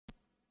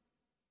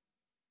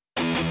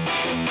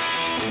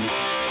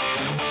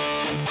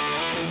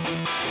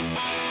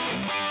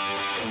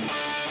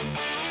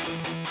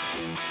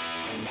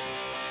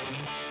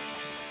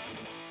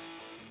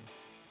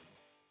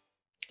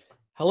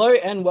Hello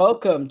and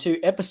welcome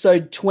to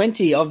episode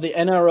 20 of the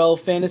NRL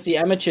Fantasy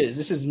Amateurs.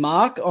 This is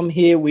Mark. I'm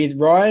here with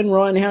Ryan.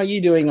 Ryan, how are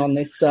you doing on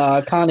this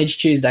Carnage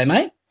Tuesday,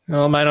 mate?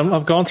 Oh, mate,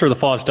 I've gone through the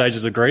 5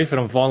 stages of grief and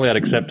I'm finally at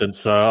acceptance,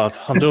 so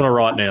I'm doing all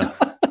right now.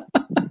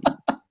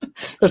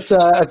 That's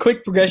a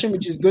quick progression,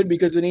 which is good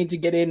because we need to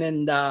get in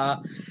and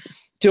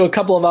do a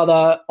couple of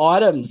other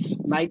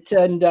items, mate.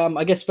 And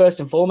I guess first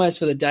and foremost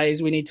for the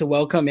days, we need to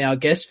welcome our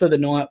guest for the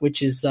night,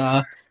 which is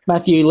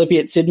Matthew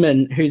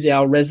Lippiatt-Sidman, who's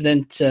our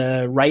resident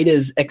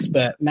Raiders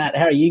expert. Matt,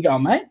 how are you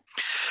going, mate?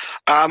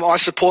 I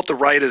support the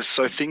Raiders,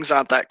 so things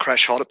aren't that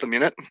crash hot at the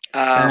minute.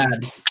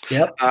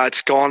 Yep.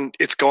 It's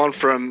gone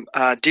from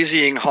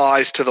dizzying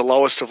highs to the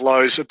lowest of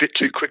lows a bit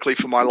too quickly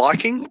for my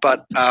liking.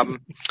 But I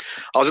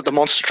was at the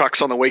Monster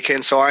Trucks on the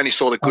weekend, so I only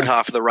saw the good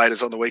half of the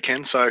Raiders on the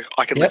weekend, so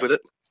I can live with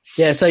it.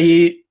 Yeah, so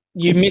you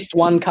missed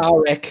one car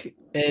wreck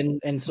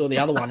and saw the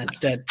other one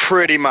instead.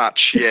 Pretty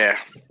much, yeah.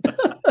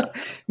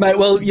 Mate,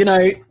 well, you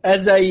know,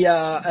 as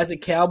a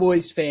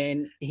Cowboys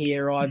fan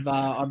here,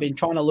 I've been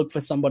trying to look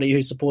for somebody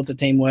who supports a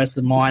team worse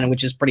than mine,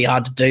 which is pretty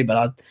hard to do,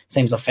 but it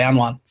seems I found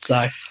one.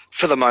 So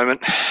for the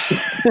moment,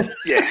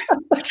 yeah,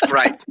 it's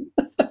great.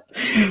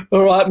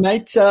 All right,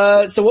 mate.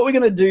 So what we're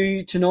going to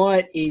do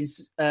tonight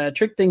is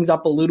trick things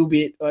up a little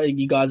bit.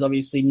 You guys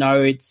obviously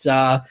know it's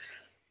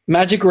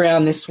Magic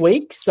Round this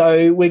week,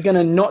 so we're going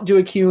to not do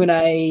a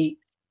Q&A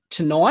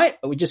tonight.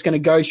 We're just going to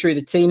go through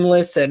the team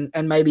list and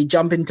maybe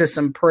jump into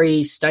some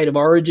pre-State of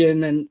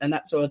Origin and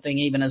that sort of thing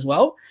even as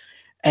well.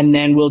 And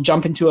then we'll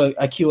jump into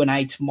a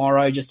Q&A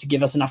tomorrow just to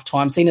give us enough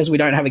time, seeing as we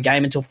don't have a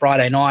game until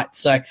Friday night.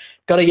 So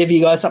got to give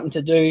you guys something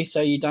to do so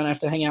you don't have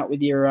to hang out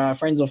with your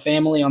friends or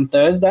family on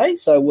Thursday.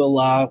 So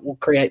we'll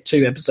create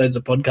 2 episodes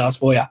of podcast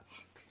for you.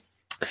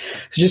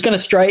 So just going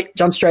to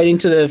jump straight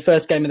into the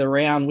first game of the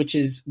round, which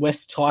is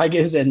West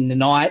Tigers and the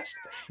Knights.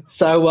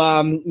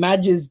 So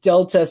Madge has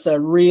dealt us a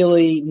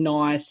really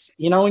nice,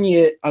 you know,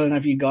 I don't know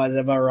if you guys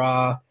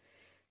ever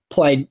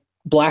played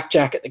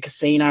blackjack at the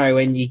casino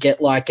and you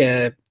get like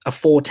a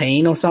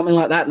 14 or something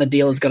like that and the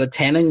dealer's got a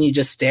 10 and you're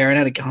just staring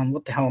at it going,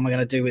 what the hell am I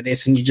going to do with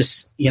this? And you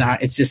just, you know,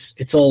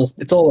 it's all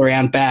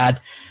around bad.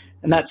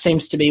 And that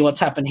seems to be what's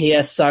happened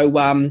here. So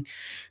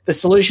the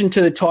solution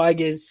to the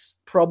Tigers'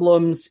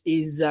 problems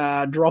is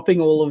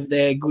dropping all of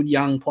their good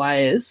young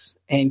players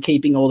and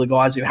keeping all the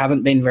guys who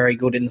haven't been very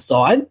good in the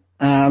side.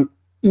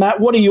 Matt,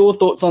 what are your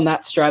thoughts on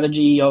that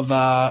strategy of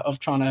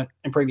trying to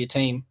improve your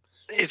team?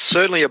 It's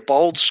certainly a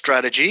bold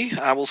strategy.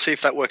 We'll see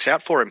if that works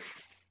out for him.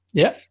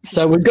 Yeah.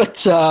 So we've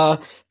got a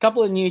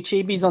couple of new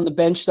cheapies on the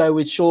bench, though,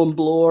 with Sean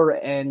Bloor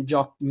and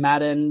Jock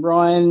Madden.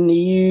 Ryan, are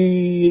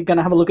you going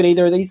to have a look at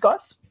either of these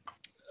guys?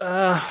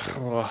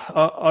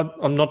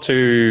 I'm not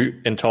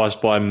too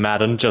enticed by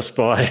Madden just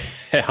by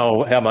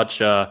how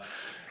much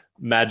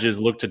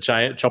Madges look to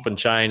chop and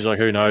change. Like,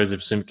 who knows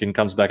if Simpkin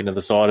comes back into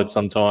the side at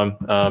some time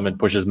and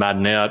pushes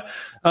Madden out.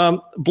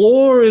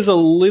 Bloor is a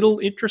little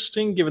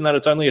interesting given that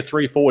it's only a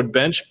 3-forward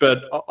bench, but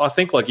I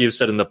think, like you've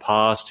said in the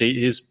past,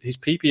 his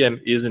PPM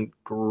isn't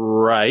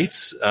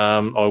great.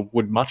 I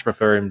would much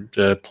prefer him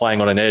to playing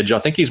on an edge. I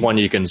think he's one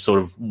you can sort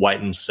of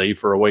wait and see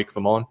for a week for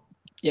mine.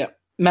 Yeah.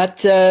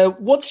 Matt,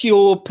 what's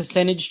your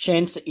percentage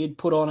chance that you'd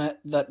put on it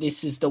that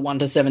this is the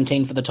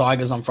 1-17 for the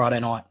Tigers on Friday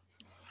night?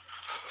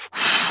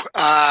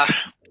 I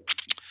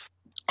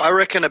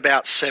reckon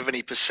about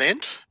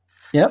 70%.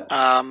 Yep.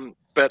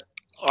 But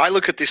I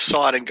look at this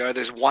side and go,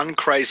 there's one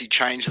crazy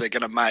change they're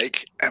going to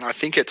make, and I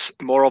think it's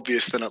more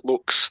obvious than it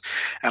looks.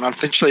 And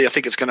unfortunately, I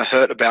think it's going to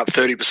hurt about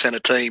 30%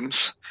 of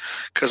teams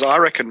because I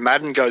reckon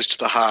Madden goes to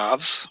the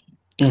halves,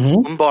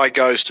 Mumbai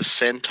goes to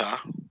centre,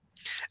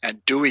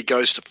 and Dewey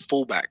goes to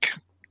fullback,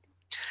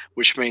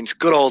 which means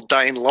good old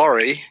Dane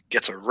Laurie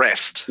gets a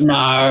rest.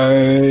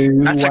 No,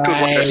 that's a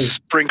good way to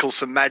sprinkle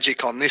some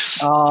magic on this.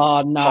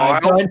 Oh no!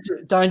 Pile.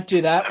 Don't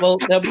do that. Well,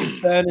 they'll be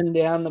burning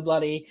down the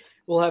bloody.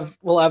 We'll have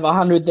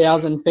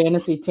 100,000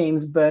 fantasy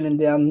teams burning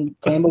down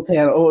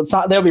Campbelltown, or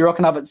they'll be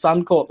rocking up at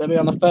Suncorp. They'll be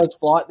on the first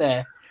flight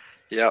there.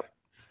 Yep,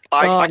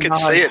 I can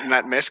see it in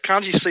that mess.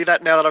 Can't you see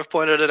that now that I've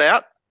pointed it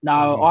out?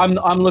 No,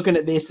 I'm looking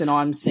at this and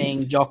I'm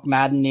seeing Jock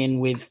Madden in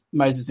with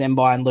Moses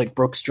Mbai and Luke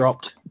Brooks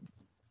dropped.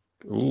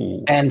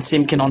 Ooh. And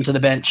Simpkin onto the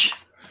bench.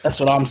 That's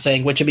what I'm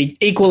seeing, which would be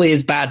equally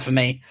as bad for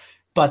me.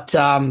 But,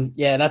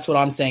 yeah, that's what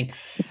I'm seeing.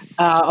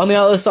 On the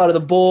other side of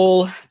the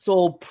ball, it's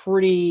all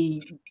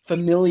pretty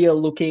familiar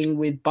looking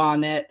with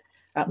Barnett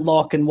at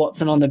lock and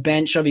Watson on the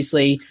bench.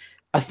 Obviously,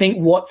 I think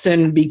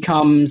Watson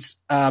becomes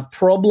a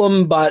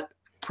problem, but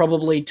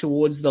probably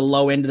towards the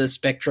low end of the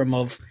spectrum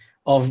of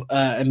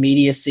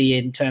immediacy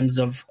in terms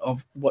of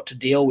what to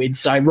deal with.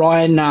 So,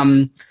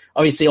 Ryan,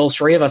 obviously all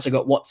 3 of us have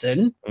got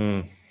Watson.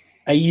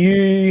 Are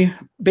you,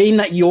 being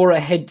that you're a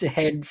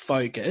head-to-head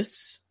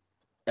focus,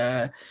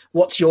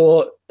 what's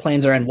your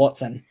plans around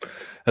Watson?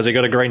 Has he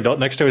got a green dot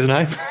next to his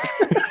name?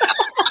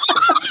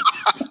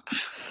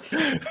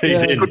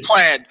 He's in. Good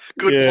plan.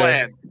 Good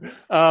plan.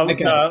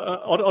 Okay.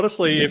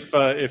 Honestly,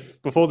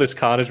 if before this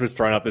carnage was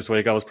thrown up this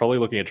week, I was probably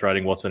looking at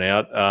trading Watson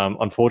out.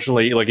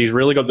 Unfortunately, like he's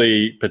really got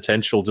the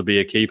potential to be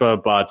a keeper,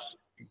 but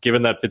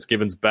given that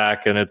Fitzgibbon's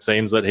back and it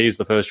seems that he's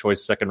the first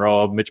choice second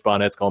rower, Mitch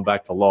Barnett's gone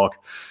back to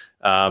lock.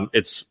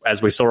 It's,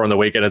 as we saw on the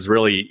weekend, it's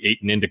really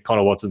eaten into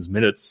Connor Watson's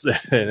minutes,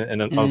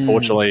 and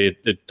unfortunately,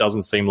 it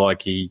doesn't seem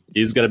like he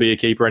is going to be a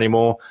keeper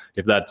anymore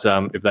if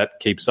that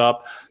keeps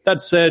up. That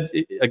said,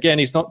 again,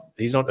 he's not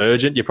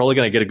urgent. You're probably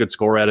going to get a good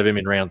score out of him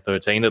in round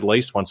 13 at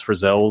least once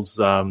Frizzell's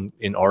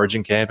in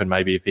Origin camp, and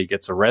maybe if he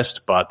gets a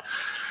rest. But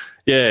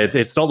yeah,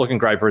 it's not looking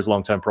great for his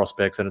long-term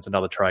prospects, and it's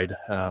another trade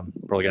probably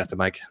going to have to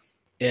make.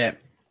 Yeah.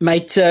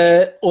 Mate,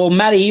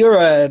 Matty,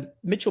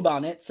 Mitchell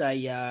Barnett's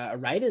a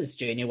Raiders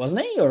junior,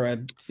 wasn't he? Or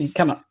he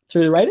come up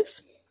through the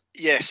Raiders?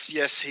 Yes,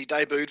 he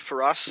debuted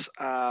for us.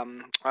 I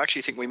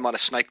actually think we might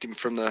have snaked him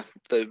from the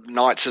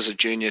Knights as a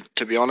junior,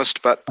 to be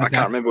honest, but okay. I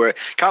can't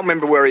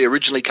remember where he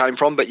originally came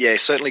from. But yeah,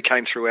 certainly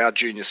came through our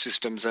junior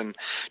systems and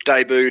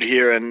debuted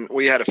here. And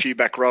we had a few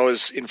back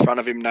rowers in front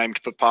of him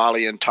named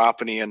Papali and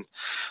Tarpany,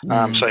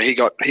 and so he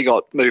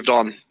got moved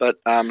on. But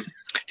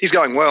he's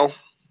going well.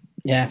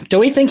 Yeah. Do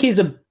we think he's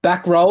a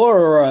back rower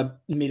or a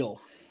middle?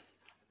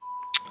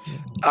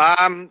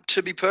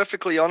 To be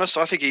perfectly honest,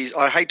 I think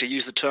I hate to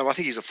use the term, I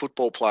think he's a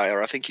football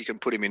player. I think you can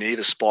put him in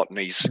either spot and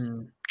he's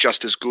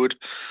just as good.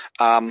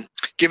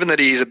 Given that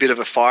he's a bit of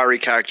a fiery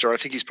character, I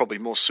think he's probably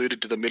more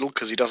suited to the middle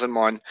because he doesn't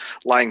mind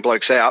laying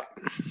blokes out.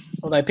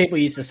 Although people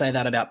used to say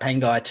that about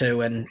Pangai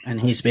too, and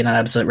he's been an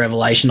absolute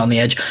revelation on the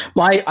edge.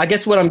 I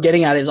guess what I'm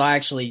getting at is I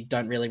actually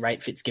don't really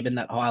rate Fitzgibbon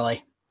that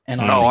highly.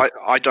 And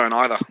I don't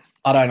either.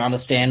 I don't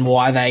understand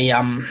why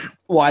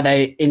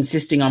they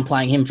insisting on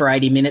playing him for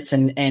 80 minutes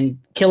and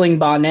killing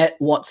Barnett,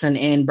 Watson,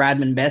 and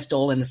Bradman Best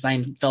all in the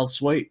same fell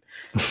swoop.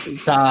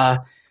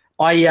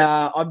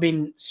 I've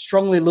been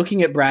strongly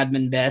looking at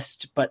Bradman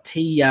Best, but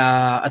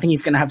I think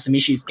he's going to have some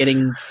issues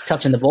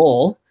touching the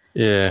ball.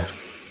 Yeah.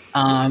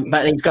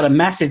 But he's got a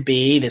massive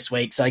BE this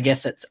week, so I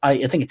guess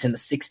I think it's in the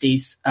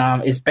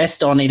 60s. Is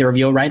Best on either of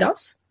your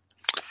radars?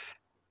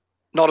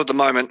 Not at the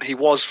moment. He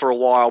was for a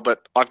while,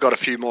 but I've got a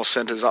few more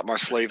centres up my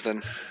sleeve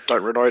than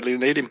don't really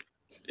need him.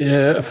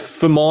 Yeah,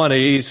 for mine,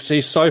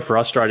 he's so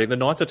frustrating. The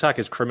Knights attack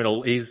is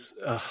criminal.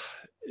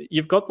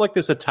 You've got like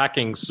this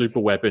attacking super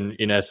weapon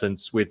in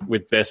essence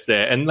with Best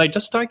there, and they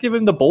just don't give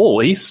him the ball.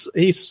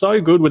 He's so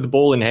good with the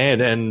ball in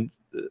hand, and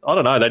I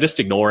don't know, they just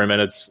ignore him,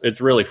 and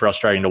it's really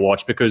frustrating to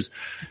watch because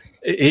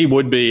he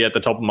would be at the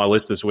top of my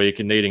list this week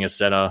and needing a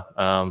centre,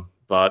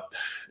 but.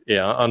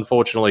 Yeah,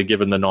 unfortunately,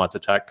 given the Knights'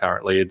 attack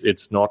currently,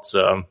 it's not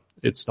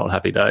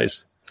happy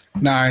days.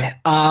 No,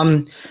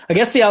 I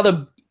guess the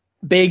other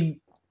big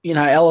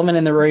element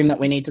in the room that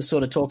we need to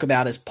sort of talk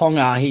about is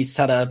Ponga. He's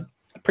had a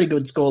pretty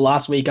good score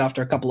last week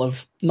after a couple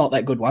of not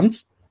that good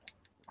ones.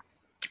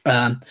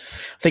 I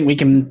think we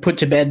can put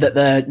to bed that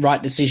the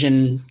right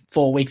decision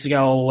 4 weeks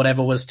ago or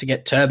whatever was to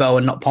get Turbo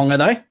and not Ponga,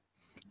 though.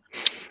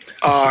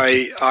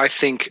 I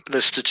think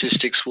the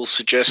statistics will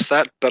suggest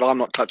that, but I'm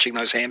not touching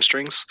those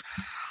hamstrings.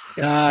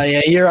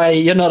 Yeah,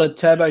 you're not a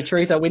turbo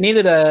truther. We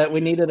needed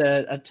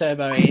a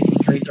turbo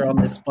anti-truther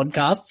on this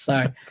podcast,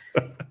 so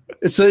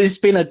it's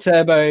been a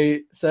turbo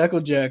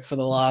circle jerk for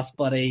the last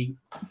bloody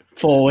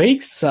 4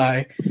 weeks.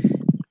 So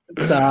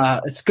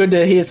it's good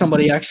to hear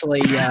somebody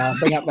actually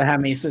bring up the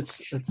hammies.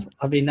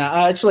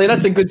 Actually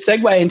that's a good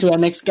segue into our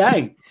next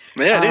game.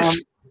 Yeah, it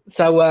is.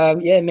 So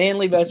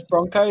Manly versus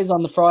Broncos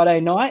on the Friday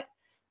night.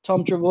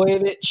 Tom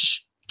Trbojevic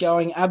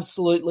going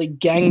absolutely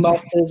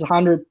gangbusters,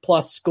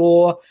 100+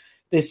 score.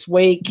 This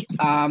week.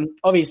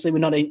 Obviously, we're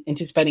not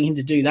anticipating him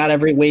to do that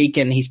every week,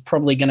 and he's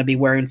probably going to be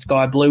wearing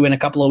sky blue in a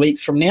couple of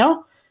weeks from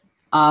now.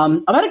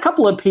 I've had a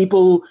couple of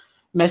people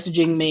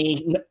messaging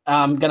me.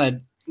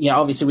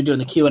 Obviously, we're doing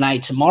the Q&A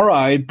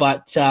tomorrow,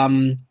 but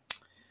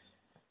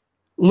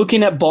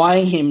looking at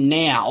buying him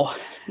now,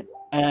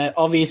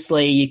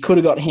 obviously, you could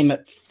have got him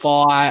at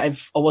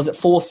 5, or was it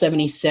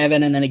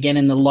 477, and then again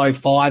in the low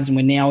 5s, and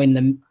we're now in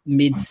the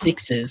mid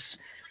 6s.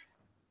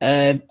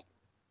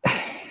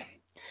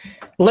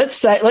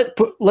 Let's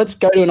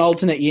go to an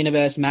alternate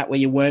universe, Matt, where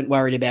you weren't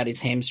worried about his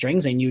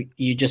hamstrings and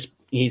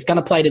he's going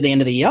to play to the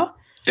end of the year.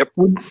 Yep.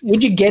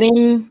 Would you get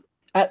him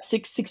at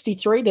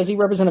 663? Does he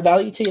represent a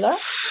value to you there?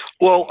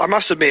 Well, I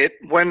must admit,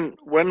 when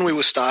we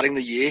were starting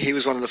the year, he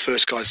was one of the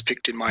first guys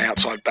picked in my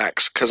outside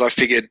backs because I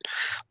figured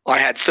I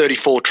had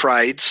 34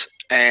 trades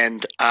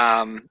and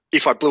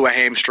if I blew a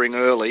hamstring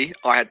early,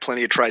 I had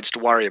plenty of trades to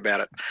worry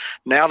about it.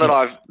 Now that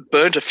I've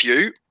burnt a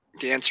few,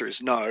 the answer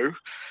is no.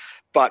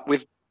 But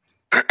with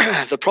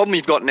the problem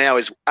you've got now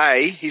is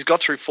he's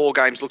got through 4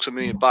 games, looks $1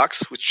 million,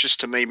 which just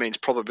to me means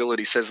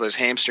probability says those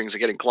hamstrings are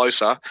getting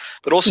closer.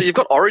 But also you've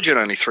got Origin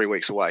only 3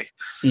 weeks away.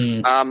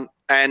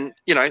 And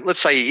let's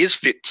say he is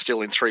fit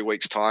still in 3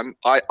 weeks' time.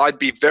 I'd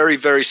be very,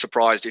 very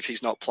surprised if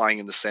he's not playing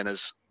in the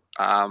centres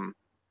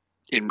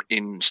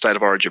in State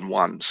of Origin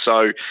 1.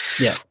 So,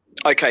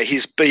 okay,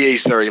 his BE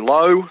is very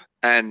low.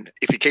 And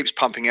if he keeps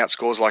pumping out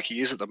scores like he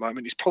is at the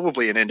moment, he's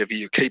probably an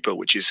end-of-year keeper,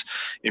 which is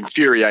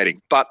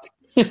infuriating. But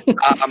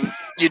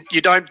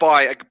you don't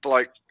buy a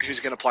bloke who's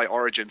going to play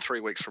Origin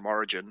 3 weeks from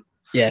Origin.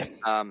 Yeah.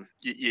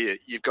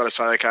 You've got to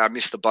say, okay, I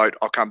missed the boat.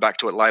 I'll come back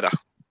to it later.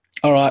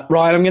 All right,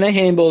 Ryan, I'm going to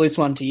handball this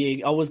one to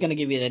you. I was going to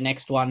give you the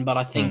next one, but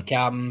I think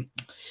I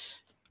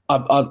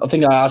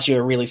think I asked you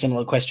a really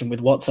similar question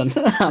with Watson.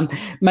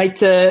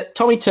 Mate,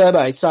 Tommy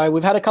Turbo. So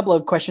we've had a couple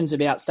of questions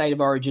about State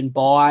of Origin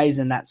buys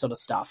and that sort of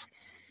stuff.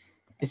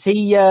 Is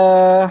he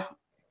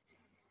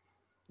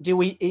do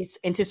we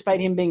anticipate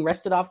him being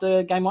rested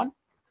after game one?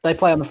 They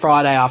play on the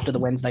Friday after the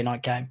Wednesday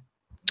night game.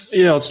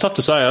 Yeah, it's tough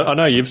to say. I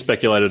know you've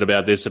speculated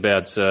about this,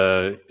 about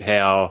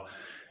how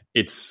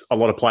it's a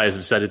lot of players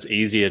have said it's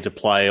easier to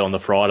play on the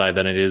Friday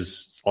than it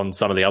is on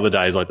some of the other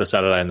days, like the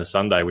Saturday and the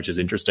Sunday, which is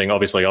interesting.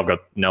 Obviously, I've got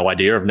no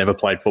idea. I've never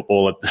played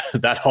football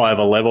at that high of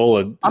a level.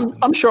 And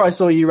I'm sure I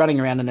saw you running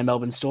around in a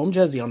Melbourne Storm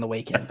jersey on the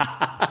weekend.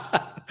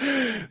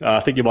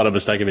 I think you might have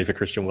mistaken me for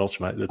Christian Welch,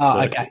 mate. That's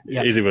okay.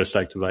 Easy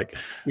mistake to make.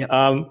 Yep.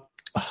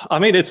 I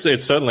mean, it's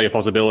certainly a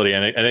possibility,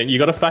 and you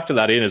got to factor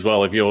that in as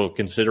well. If you're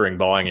considering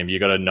buying him, you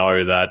got to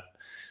know that,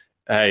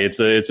 hey, it's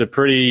a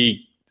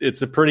pretty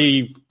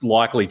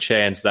likely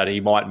chance that he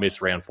might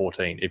miss round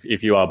 14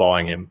 if you are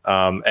buying him.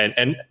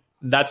 And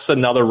that's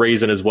another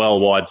reason as well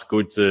why it's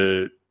good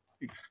to,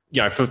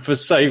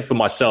 for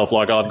myself,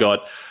 like I've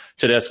got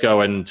Tedesco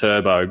and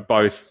Turbo,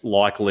 both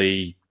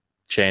likely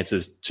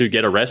chances to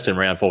get a rest in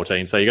round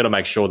 14. So you got to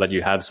make sure that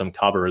you have some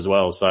cover as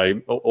well.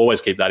 So always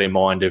keep that in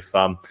mind if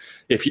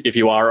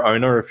you are an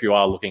owner, if you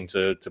are looking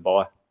to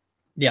buy.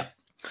 Yeah.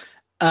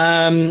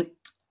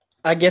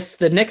 I guess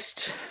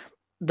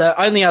the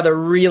only other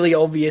really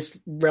obvious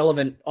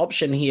relevant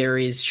option here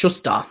is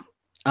Schuster.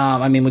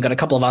 I mean, we've got a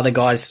couple of other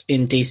guys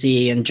in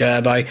DCE and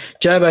Gerbo.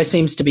 Gerbo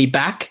seems to be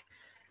back.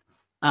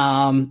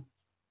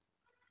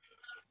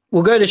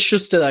 We'll go to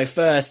Schuster, though,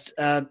 first.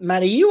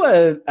 Matt, are you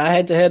a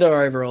head-to-head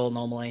or overall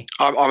normally?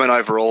 I'm an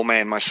overall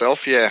man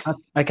myself, yeah.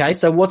 Okay,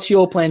 so what's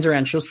your plans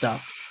around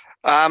Schuster?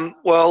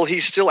 Well,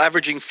 he's still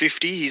averaging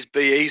 50. His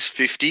BE's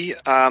 50.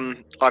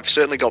 I've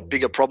certainly got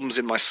bigger problems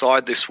in my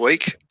side this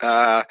week.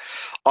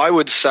 I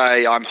would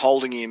say I'm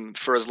holding him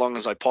for as long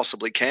as I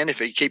possibly can. If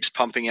he keeps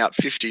pumping out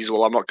 50s,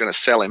 well, I'm not going to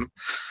sell him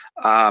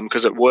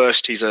because at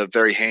worst he's a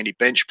very handy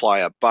bench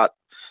player. But,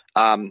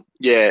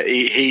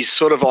 he's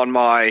sort of on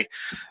my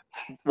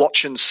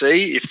watch and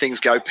see. If things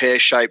go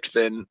pear-shaped,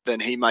 then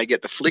he may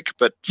get the flick.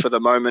 But for the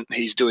moment,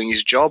 he's doing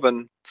his job,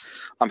 and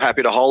I'm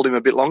happy to hold him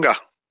a bit longer.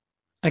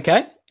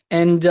 Okay.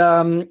 And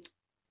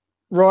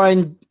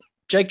Ryan,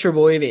 Jake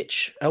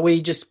Trbojevic, are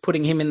we just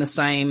putting him in the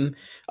same,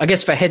 I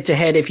guess for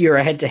head-to-head, if you're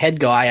a head-to-head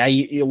guy,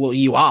 you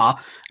are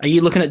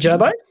you looking at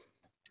Gerbo?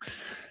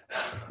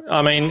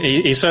 I mean,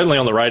 he's certainly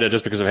on the radar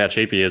just because of how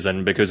cheap he is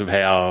and because of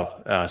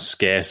how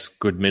scarce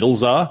good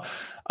middles are.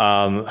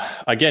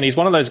 Again, he's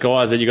one of those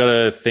guys that you got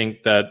to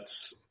think that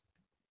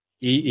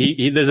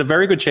there's a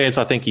very good chance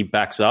I think he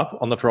backs up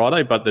on the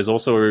Friday, but there's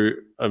also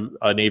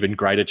an even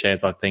greater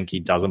chance I think he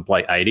doesn't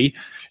play 80.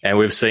 And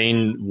we've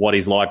seen what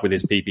he's like with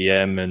his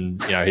PPM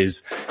and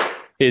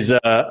his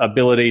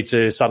ability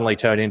to suddenly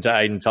turn into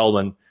Aiden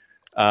Tolman.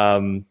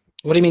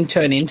 What do you mean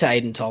turn into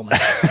Aiden Tolman?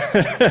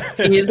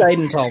 He is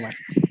Aiden Tolman.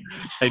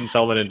 Aiden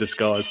Tolman in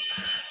disguise.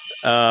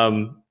 He's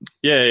on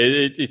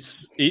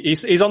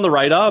the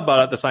radar, but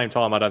at the same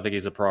time, I don't think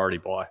he's a priority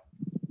buy.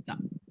 No.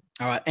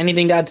 All right.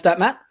 Anything to add to that,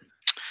 Matt?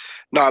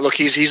 No, look,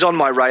 he's on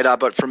my radar,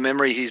 but from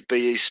memory, his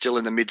BE is still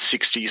in the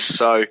mid-60s,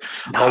 so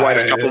I'll wait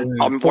a couple of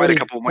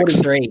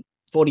weeks.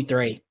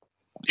 43. You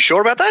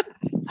sure about that?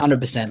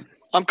 100%.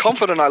 I'm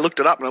confident I looked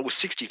it up and it was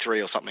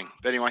 63 or something.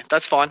 But anyway,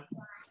 that's fine.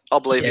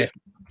 I'll believe you.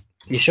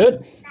 You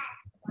should.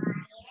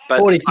 But,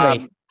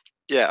 43.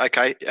 Yeah,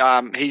 okay.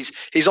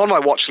 He's on my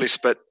watch list,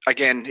 but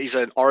again, he's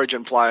an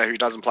Origin player who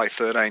doesn't play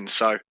 13,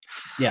 so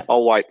yeah,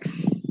 I'll wait.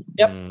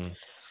 Yep.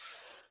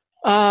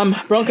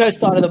 Broncos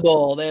started the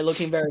ball. They're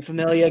looking very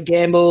familiar.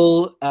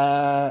 Gamble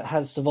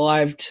has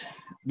survived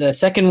the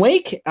second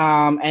week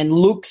and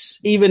looks,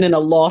 even in a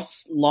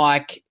loss,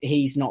 like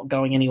he's not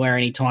going anywhere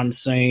anytime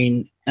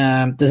soon.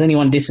 Does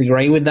anyone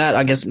disagree with that?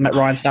 I guess, Matt,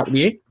 Ryan, start with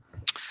you.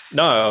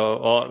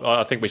 No,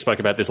 I think we spoke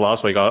about this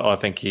last week. I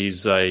think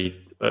he's a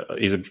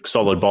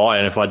solid buy,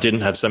 and if I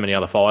didn't have so many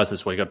other fires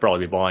this week, I'd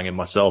probably be buying him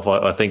myself.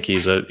 I think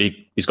he's got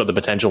the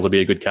potential to be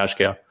a good cash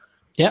cow.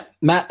 Yeah,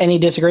 Matt, any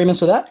disagreements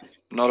with that?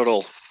 Not at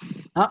all.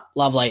 Oh,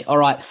 lovely. All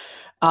right.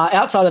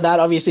 Outside of that,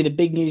 obviously the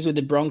big news with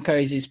the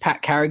Broncos is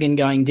Pat Carrigan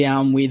going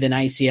down with an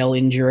ACL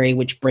injury,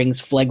 which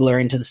brings Flegler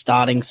into the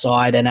starting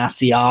side and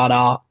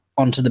Asiata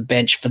onto the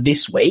bench for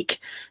this week.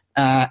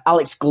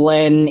 Alex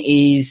Glenn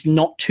is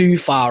not too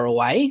far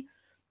away.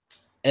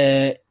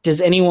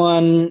 Does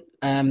anyone,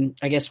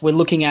 I guess we're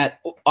looking at,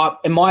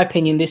 in my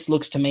opinion, this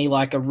looks to me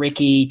like a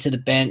Ricky to the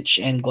bench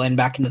and Glenn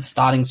back into the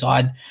starting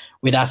side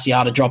with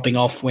Asiata dropping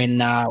off when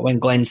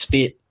Glenn's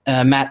fit.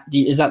 Matt,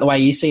 is that the way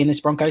you see in this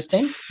Broncos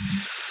team?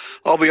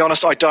 I'll be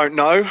honest, I don't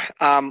know.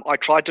 I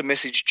tried to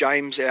message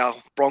James, our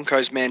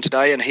Broncos man,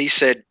 today, and he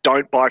said,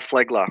 don't buy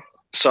Flegler.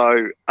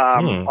 So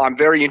I'm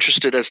very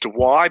interested as to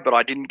why, but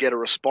I didn't get a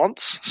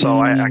response, so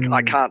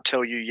I can't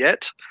tell you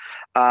yet.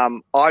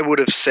 I would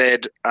have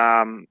said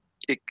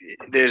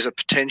there's a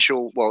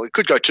potential. Well, it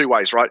could go two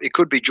ways, right? It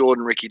could be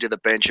Jordan Ricky to the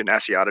bench and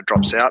Asiata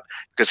drops out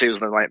because he was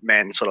the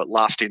man sort of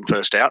last in,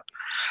 first out.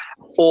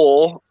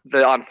 Or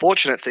the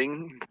unfortunate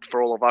thing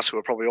for all of us who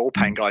are probably all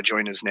Pangai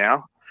joiners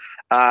now,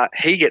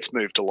 he gets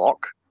moved to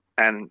lock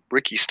and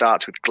Ricky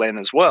starts with Glenn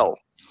as well.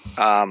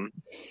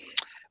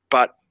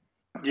 But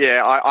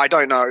yeah, I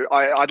don't know.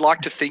 I'd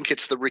like to think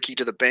it's the Ricky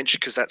to the bench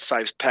because that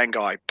saves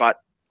Pangai, but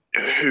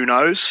who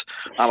knows?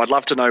 I'd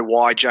love to know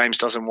why James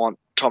doesn't want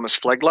Thomas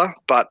Flegler,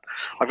 but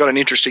I've got an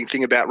interesting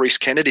thing about Reece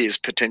Kennedy is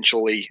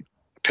potentially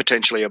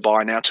a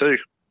buy now too.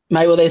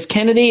 Mate, well, there's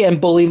Kennedy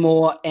and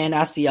Bullymore and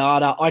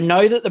Asiata. I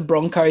know that the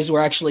Broncos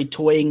were actually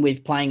toying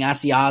with playing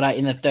Asiata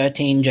in the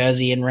 13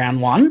 jersey in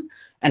round 1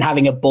 and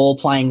having a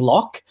ball-playing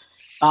lock.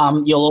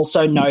 You'll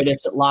also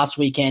notice that last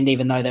weekend,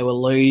 even though they were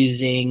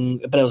losing,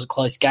 but it was a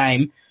close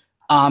game,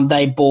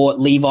 they brought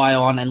Levi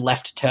on and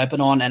left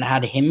Turpin on and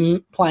had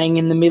him playing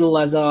in the middle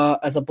as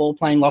a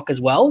ball-playing lock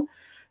as well.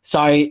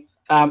 So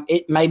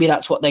maybe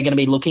that's what they're going to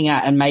be looking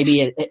at, and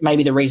maybe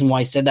the reason why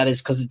he said that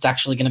is because it's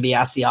actually going to be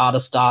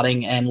Asiata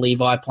starting and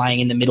Levi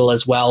playing in the middle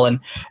as well, and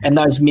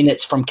those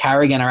minutes from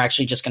Carrigan are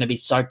actually just going to be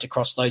soaked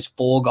across those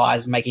 4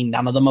 guys, making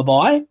none of them a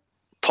buy.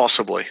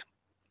 Possibly,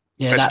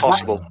 yeah, it's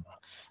possible.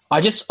 I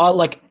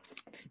like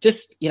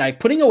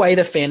putting away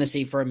the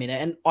fantasy for a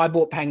minute, and I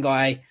bought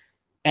Pangai,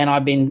 and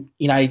I've been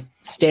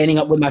standing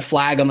up with my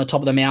flag on the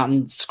top of the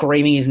mountain,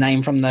 screaming his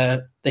name from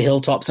the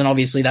hilltops, and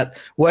obviously that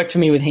worked for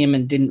me with him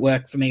and didn't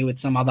work for me with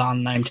some other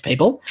unnamed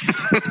people.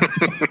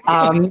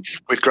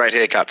 With great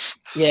haircuts.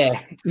 Yeah,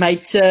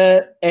 mate.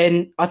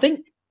 And I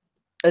think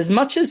as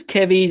much as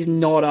Kevy's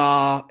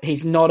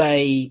he's not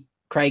a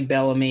Craig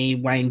Bellamy,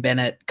 Wayne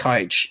Bennett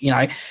coach,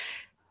 I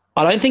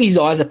don't think his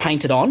eyes are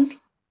painted on.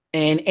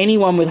 And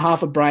anyone with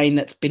half a brain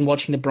that's been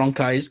watching the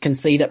Broncos can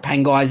see that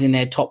Pangai's in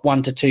their top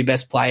 1 to 2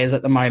 best players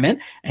at the moment,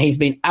 and he's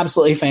been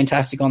absolutely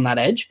fantastic on that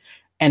edge.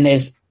 And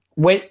there's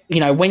when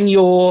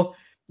you're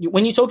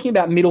talking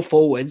about middle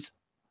forwards,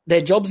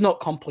 their job's not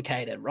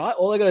complicated, right?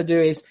 All they got to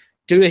do is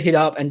do a hit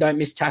up and don't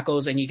miss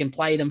tackles, and you can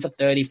play them for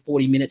 30,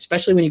 40 minutes,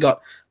 especially when you've got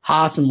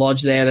Haas and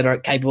Lodge there that are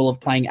capable of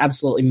playing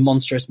absolutely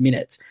monstrous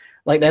minutes.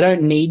 Like, they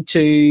don't need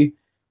to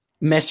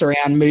mess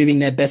around moving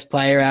their best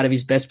player out of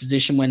his best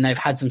position when they've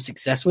had some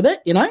success with it,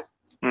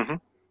 Mm-hmm.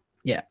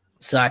 Yeah.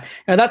 So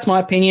that's my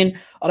opinion.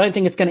 I don't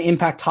think it's going to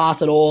impact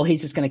Haas at all.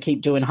 He's just going to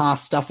keep doing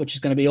Haas stuff, which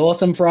is going to be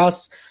awesome for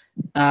us.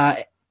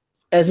 Ryan,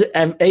 you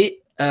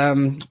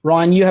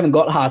haven't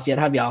got Haas yet,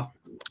 have you?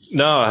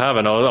 No, I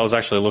haven't. I was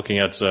actually looking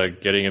at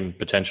getting him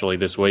potentially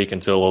this week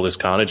until all this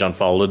carnage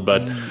unfolded,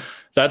 but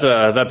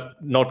that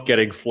not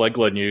getting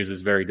Flegler news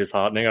is very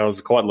disheartening. I was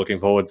quite looking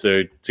forward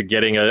to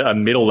getting a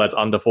middle that's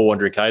under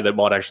 400K that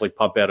might actually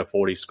pump out a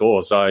 40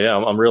 score. So, yeah,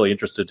 I'm really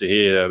interested to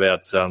hear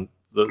about the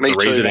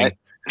reasoning.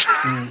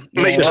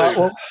 Me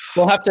too.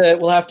 We'll have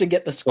to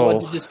get the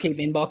squad to just keep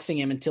inboxing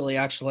him until he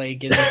actually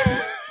gives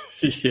us.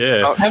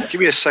 Yeah. Give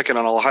me a second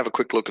and I'll have a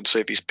quick look and see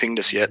if he's pinged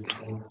us yet.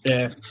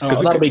 Yeah.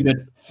 That'll be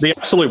good. The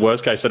absolute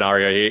worst case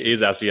scenario here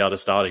is Asiata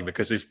starting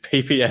because his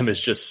PPM is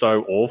just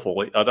so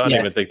awful. I don't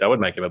even think that would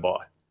make him a buy.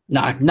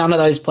 No, none of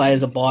those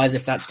players are buys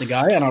if that's to go,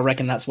 and I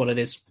reckon that's what it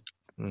is.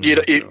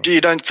 You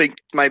don't think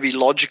maybe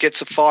Lodge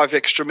gets a 5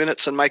 extra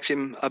minutes and makes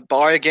him a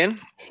buy again?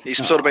 He's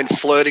sort of been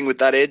flirting with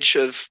that edge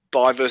of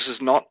buy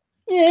versus not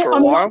for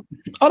a while.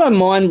 I don't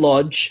mind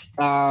Lodge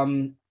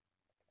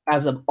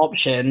as an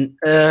option.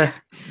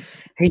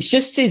 He's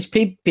just, his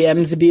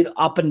PPM's a bit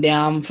up and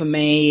down for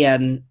me,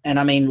 and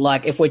I mean,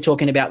 like, if we're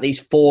talking about these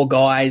 4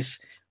 guys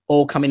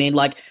all coming in,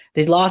 like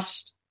these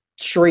last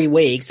 3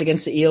 weeks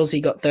against the Eels,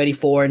 he got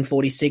 34 and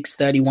 46,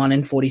 31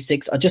 and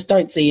 46. I just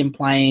don't see him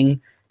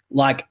playing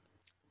like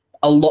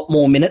a lot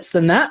more minutes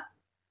than that.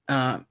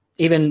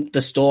 Even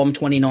the Storm,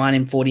 29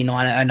 and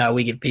 49. I know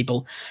we give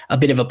people a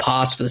bit of a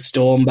pass for the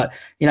Storm, but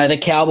the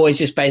Cowboys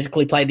just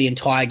basically played the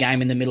entire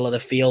game in the middle of the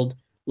field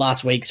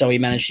last week, so he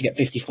managed to get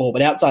 54.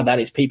 But outside that,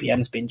 his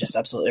PPM's been just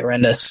absolutely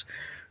horrendous.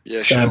 Yeah,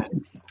 so, sure.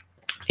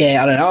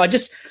 Yeah, I don't know. I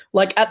just,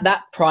 like, at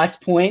that price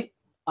point,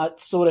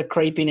 it's sort of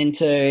creeping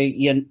into,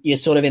 you're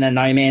sort of in a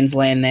no man's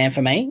land there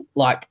for me.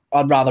 Like,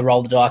 I'd rather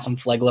roll the dice on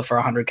Flegler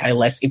for 100K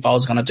less if I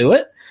was going to do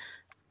it.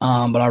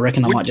 But I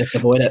reckon I might just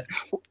avoid it.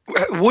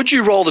 Would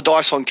you roll the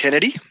dice on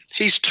Kennedy?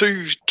 He's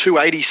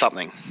 280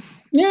 something.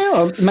 Yeah,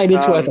 well, maybe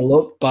it's worth a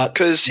look, but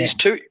because he's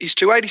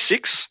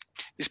 286.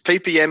 His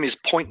PPM is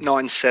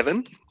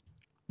 0.97.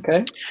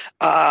 Okay.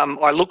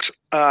 I looked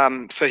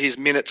for his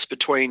minutes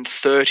between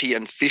 30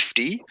 and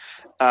 50,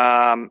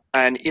 and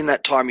in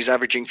that time he's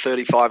averaging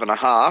 35 and a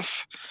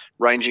half,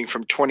 ranging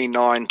from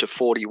 29 to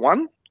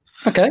 41.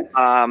 Okay.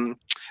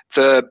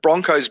 The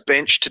Broncos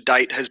bench to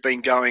date has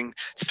been going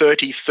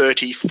 30,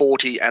 30,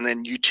 40, and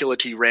then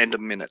utility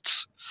random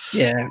minutes.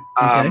 Yeah.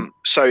 Okay.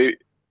 So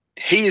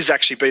he has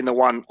actually been the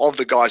one of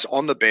the guys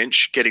on the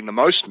bench getting the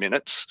most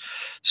minutes.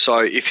 So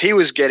if he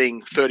was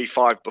getting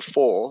 35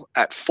 before,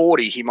 at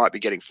 40 he might be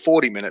getting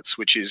 40 minutes,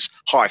 which is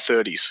high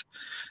 30s.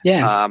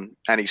 Yeah.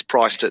 And he's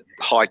priced at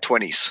high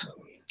 20s.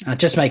 It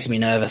just makes me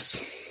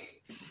nervous.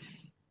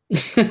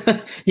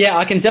 Yeah,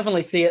 I can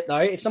definitely see it though.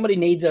 If somebody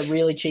needs a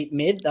really cheap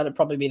mid, that'd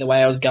probably be the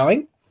way I was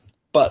going.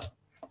 But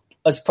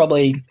it's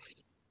probably.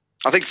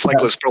 I think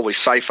Flegler's probably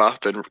safer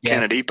than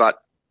Kennedy,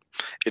 but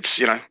it's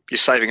you're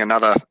saving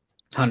another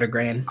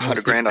 $100,000.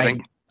 $100,000, I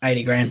think.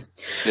 80 grand.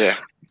 Yeah.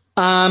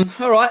 All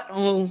right.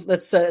 Well,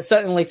 that's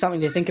certainly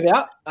something to think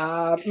about.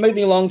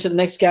 Moving along to the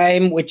next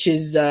game, which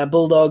is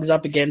Bulldogs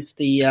up against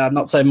the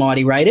not so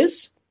mighty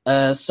Raiders.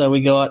 So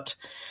we got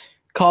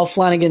Kyle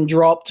Flanagan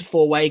dropped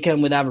for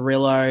Wakeham with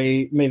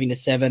Avarillo moving to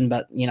 7,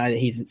 but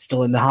he's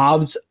still in the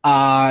halves.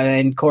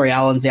 And Corey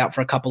Allen's out for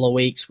a couple of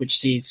weeks, which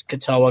sees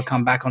Katoa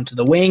come back onto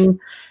the wing.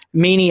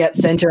 Meaney at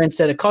centre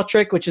instead of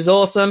Kotrick, which is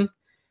awesome.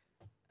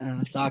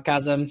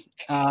 Sarcasm.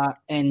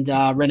 And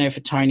Renato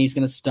Fatoni's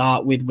going to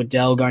start with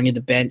Waddell going to the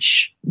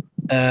bench.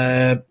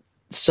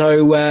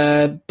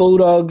 So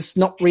Bulldogs,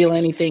 not really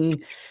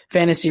anything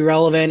fantasy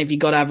relevant. If you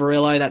got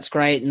Avarillo, that's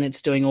great, and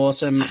it's doing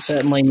awesome.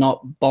 Certainly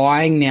not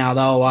buying now,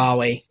 though, are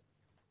we?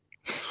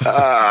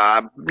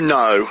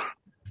 No.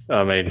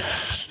 I mean,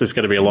 there's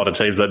going to be a lot of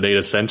teams that need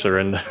a centre,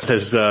 and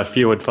there's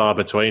few and far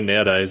between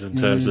nowadays in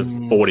terms of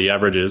 40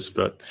 averages.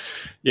 But,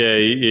 yeah,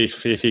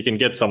 if you can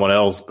get someone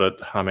else, but,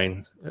 I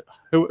mean,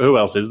 who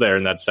else is there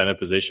in that centre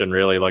position,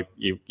 really? Like,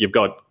 you've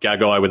got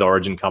Gagai with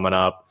Origin coming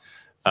up.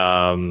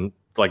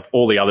 Like,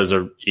 all the others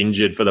are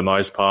injured for the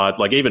most part.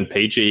 Like, even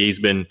Peachy, he's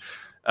been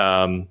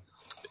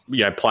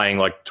playing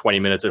like 20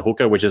 minutes at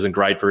hooker, which isn't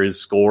great for his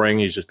scoring.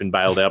 He's just been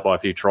bailed out by a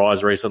few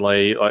tries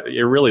recently.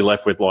 You're really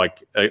left with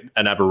like an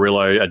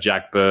Avarillo, a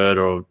Jack Bird,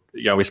 or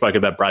we spoke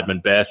about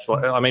Bradman Best.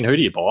 I mean, who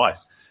do you buy?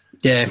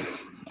 Yeah,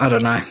 I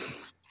don't know.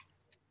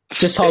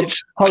 Just hold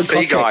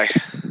fee guy.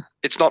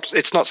 It's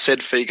not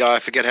said fee guy. I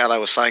forget how they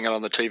were saying it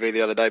on the TV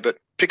the other day, but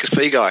pick a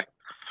fee guy.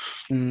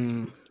 I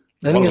think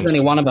there's only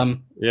one of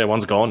them. Yeah,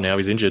 one's gone now.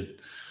 He's injured.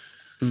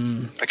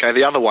 Okay,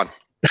 the other one.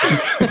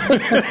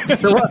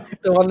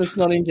 the one that's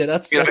not injured.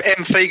 That's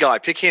M fee guy.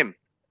 Pick him.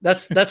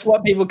 That's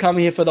what people come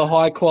here for, the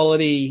high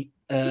quality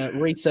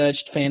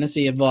researched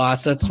fantasy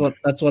advice. That's what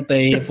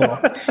they're here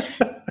for.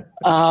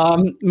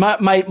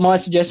 My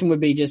suggestion would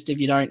be just if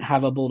you don't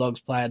have a Bulldogs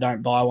player,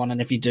 don't buy one,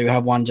 and if you do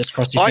have one, just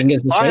cross your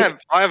fingers this week.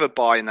 I have a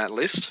buy in that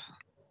list.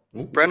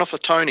 Brent off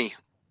of Tony.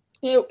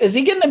 Yeah, is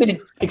he getting a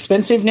bit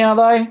expensive now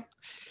though?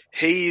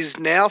 He's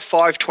now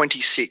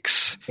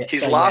 526. Yeah,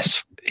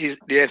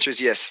 the answer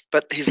is yes,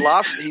 but his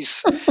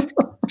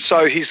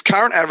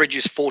current average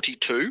is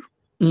 42.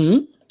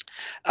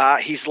 Mm-hmm.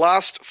 His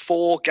last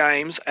 4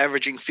 games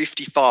averaging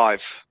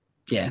 55.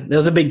 Yeah,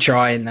 there's a big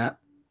try in that.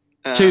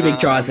 2 big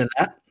tries in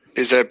that.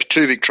 Is there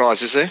 2 big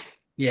tries? Is there?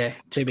 Yeah,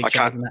 2 big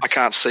tries in that. I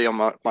can't see on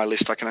my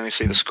list. I can only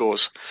see the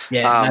scores.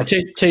 Yeah,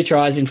 two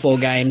tries in 4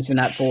 games in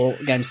that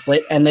 4-game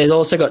split, and they've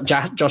also got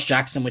Josh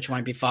Jackson, which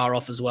won't be far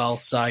off as well.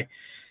 So.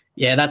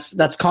 Yeah,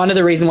 that's kind of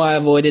the reason why I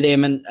avoided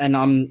him,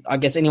 and I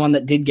guess anyone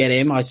that did get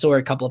him, I saw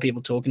a couple of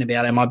people talking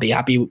about him. I'd be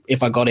happy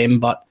if I got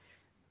him, but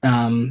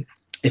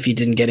if you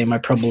didn't get him, I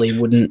probably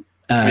wouldn't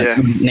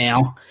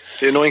now.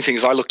 The annoying thing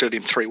is I looked at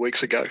him 3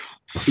 weeks ago.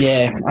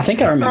 Yeah, I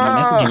think I remember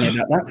messaging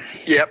you about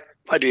that. Yep,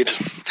 I did.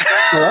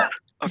 Right.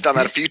 I've done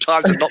that a few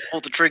times and not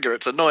pulled the trigger.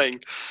 It's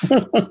annoying.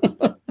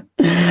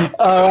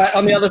 All right,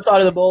 on the other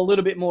side of the ball, a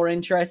little bit more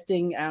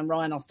interesting.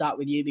 Ryan, I'll start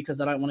with you because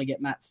I don't want to get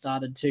Matt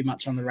started too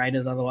much on the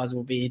Raiders. Otherwise,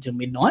 we'll be here till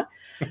midnight.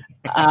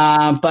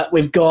 But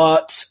we've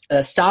got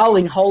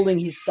Starling holding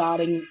his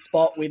starting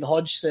spot with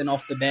Hodgson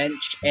off the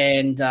bench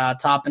and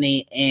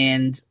Tarpany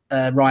and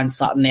Ryan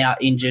Sutton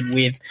out injured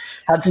with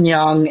Hudson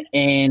Young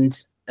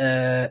and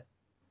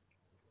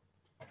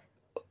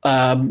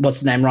what's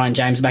his name? Ryan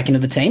James back into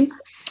the team.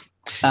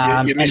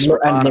 You missed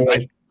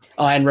Rapana,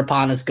 and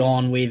Rapana's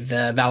gone with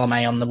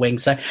Valame on the wing.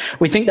 So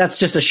we think that's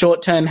just a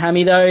short-term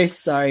hammy, though.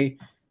 So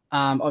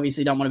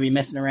obviously don't want to be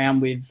messing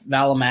around with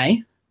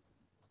Valame.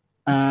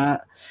 Tom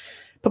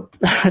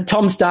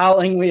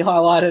Starling we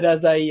highlighted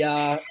as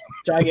a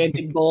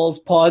gigantic balls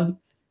pod,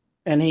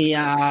 and he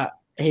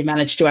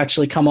managed to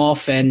actually come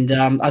off. And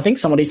I think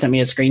somebody sent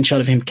me a screenshot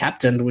of him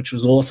captained, which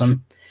was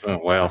awesome. Oh,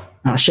 wow.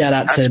 Shout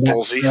out to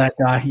that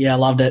guy. Yeah, I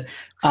loved it.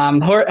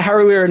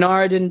 Harry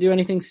Wiranara didn't do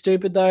anything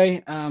stupid, though.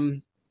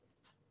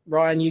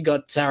 Ryan, you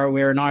got Harry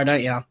Wiranara,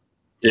 don't you?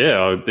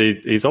 Yeah,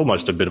 he's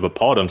almost a bit of a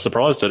pod. I'm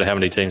surprised at how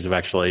many teams have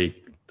actually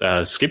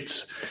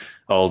skipped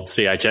old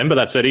CHM, but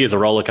that said, he is a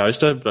roller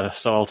coaster.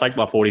 So I'll take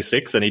my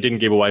 46, and he didn't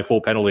give away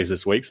 4 penalties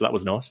this week, so that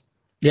was nice.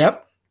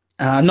 Yep.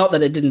 Not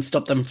that it didn't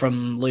stop them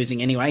from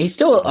losing anyway. He's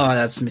still... Oh,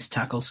 that's missed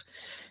tackles.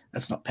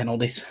 That's not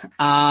penalties.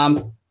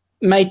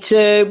 Mate,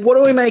 what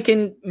are we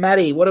making,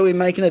 Matty? What are we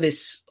making of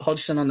this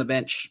Hodgson on the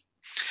bench?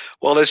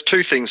 Well, there's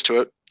 2 things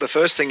to it. The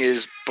first thing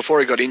is, before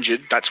he got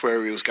injured, that's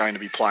where he was going to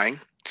be playing.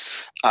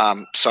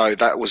 So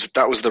that was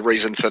the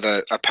reason for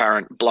the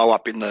apparent blow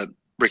up in the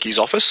Ricky's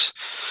office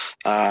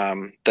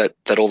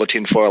that all the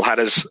tinfoil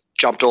hatters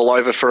jumped all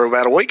over for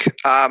about a week.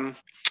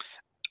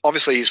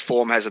 Obviously, his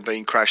form hasn't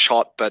been crash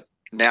hot, but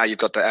now you've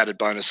got the added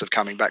bonus of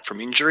coming back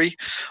from injury.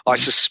 I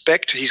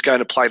suspect he's going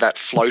to play that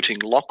floating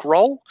lock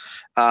role,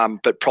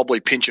 but probably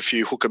pinch a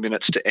few hooker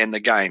minutes to end the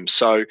game.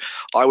 So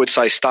I would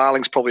say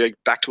Starling's probably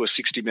back to a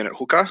 60-minute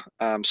hooker.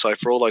 So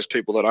for all those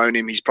people that own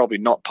him, he's probably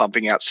not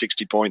pumping out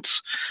 60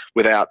 points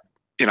without,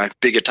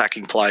 big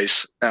attacking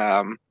plays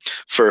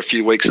for a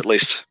few weeks at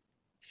least.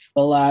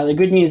 Well, the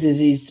good news is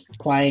he's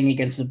playing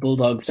against the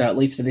Bulldogs, so at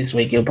least for this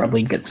week he'll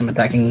probably get some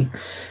attacking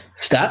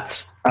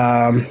stats.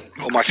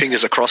 Well, my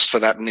fingers are crossed for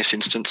that in this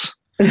instance.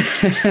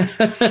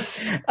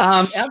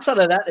 Outside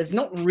of that, there's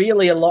not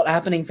really a lot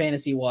happening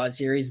fantasy-wise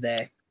here, is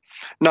there?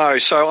 No,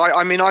 so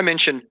I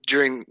mentioned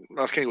during,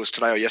 I think it was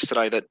today or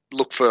yesterday, that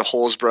look for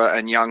Horsburgh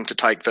and Young to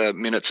take the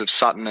minutes of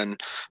Sutton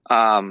and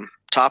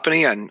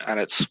Tarpany, and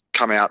it's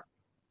come out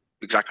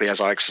exactly as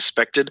I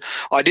suspected.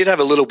 I did have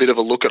a little bit of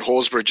a look at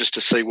Horsburgh just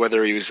to see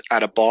whether he was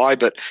at a buy,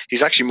 but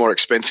he's actually more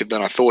expensive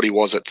than I thought he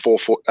was at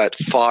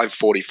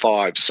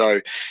 $5.45.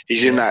 So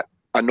he's in that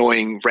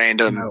annoying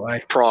random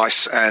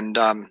price, and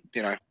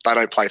they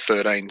don't play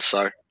 13.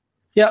 So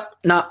yep,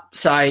 no.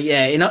 So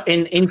yeah,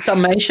 in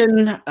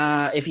summation,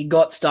 if you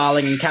got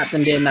Starling and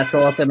captained him, that's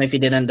awesome. If you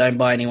didn't, don't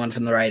buy anyone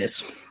from the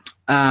Raiders.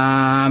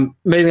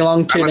 Moving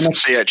along to the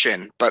next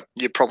CHN, but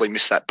you probably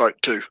missed that boat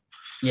too.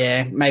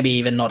 Yeah, maybe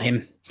even not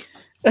him.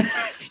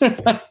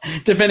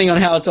 Depending on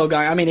how it's all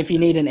going. I mean, if you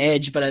need an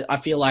edge, but I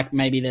feel like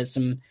maybe there's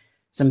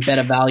some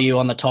better value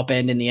on the top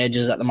end in the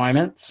edges at the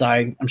moment. So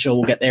I'm sure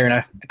we'll get there in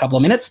a couple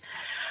of minutes.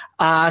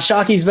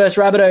 Sharkies versus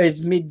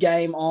Rabbitohs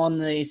mid-game on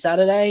the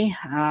Saturday.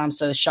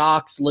 So the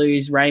Sharks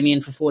lose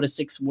Ramian for 4 to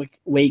 6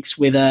 weeks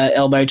with an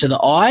elbow to the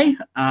eye.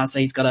 So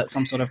he's got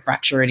some sort of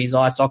fracture in his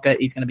eye socket.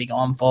 He's going to be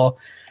gone for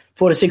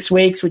 4 to 6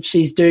 weeks, which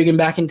sees Dugan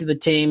back into the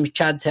team.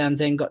 Chad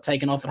Townsend got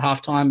taken off at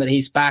halftime, but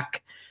he's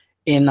back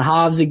in the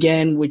halves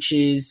again, which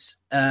is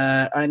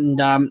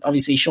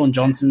obviously Sean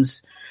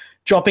Johnson's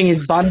dropping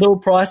his bundle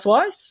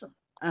price-wise.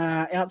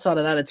 Outside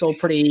of that, it's all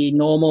pretty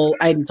normal.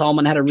 Aiden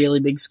Tolman had a really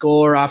big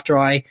score after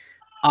I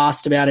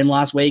asked about him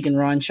last week, and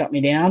Ryan shut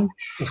me down.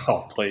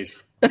 Oh,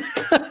 please.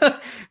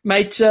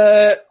 Mate,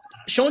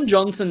 Sean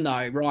Johnson,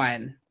 though,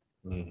 Ryan,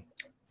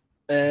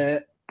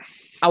 are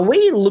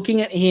we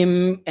looking at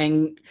him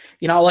and,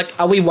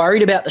 are we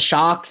worried about the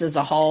Sharks as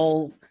a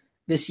whole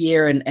this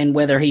year and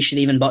whether he should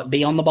even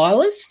be on the buy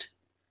list?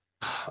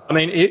 I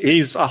mean,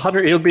 he's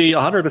 100. He'll be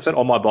 100%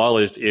 on my buy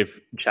list if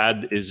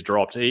Chad is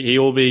dropped.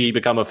 He'll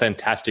become a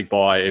fantastic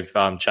buy if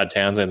Chad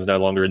Townsend's no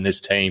longer in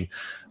this team,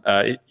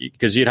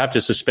 because you'd have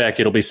to suspect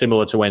it'll be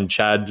similar to when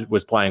Chad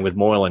was playing with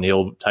Moylan.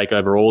 He'll take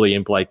over all the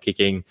in-play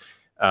kicking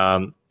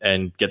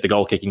and get the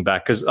goal kicking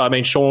back. Because, I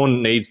mean,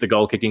 Sean needs the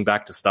goal kicking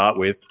back to start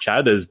with.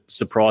 Chad has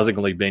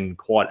surprisingly been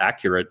quite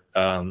accurate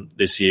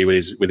this year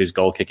with his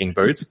goal kicking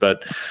boots.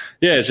 But,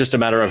 yeah, it's just a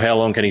matter of how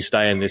long can he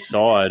stay in this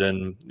side.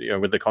 And,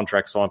 with the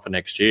contract signed for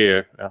next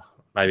year,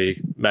 maybe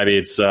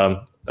it's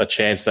a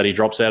chance that he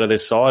drops out of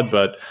this side.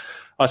 But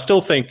I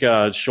still think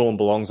Sean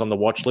belongs on the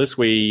watch list.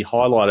 We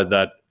highlighted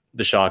that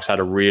the Sharks had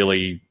a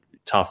really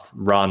tough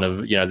run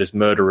of, this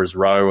murderer's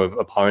row of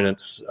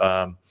opponents.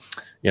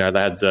 They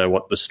had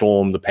the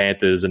Storm, the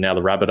Panthers, and now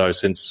the Rabbitohs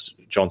since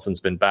Johnson's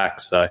been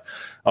back. So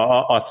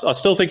I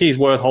still think he's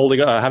worth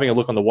having a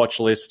look on the watch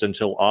list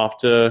until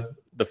after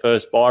the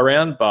first bye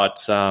round.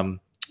 But,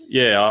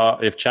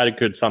 if Chad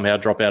could somehow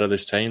drop out of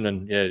this team,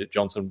 then,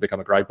 Johnson would become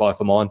a great buy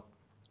for mine.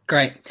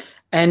 Great.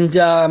 And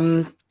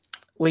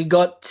we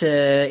got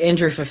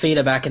Andrew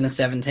Fafita back in the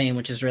 17,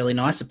 which is really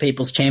nice, a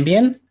people's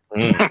champion.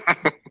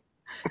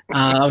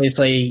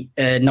 Obviously,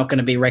 not going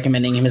to be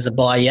recommending him as a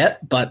buy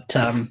yet, but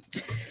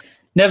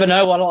never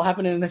know what will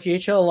happen in the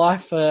future.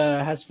 Life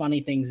has funny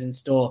things in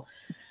store.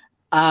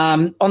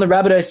 On the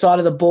Rabbitohs side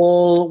of the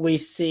ball, we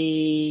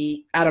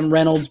see Adam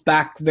Reynolds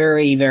back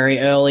very, very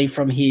early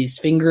from his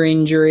finger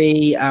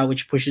injury,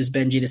 which pushes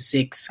Benji to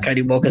 6.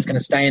 Cody Walker's going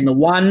to stay in the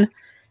 1.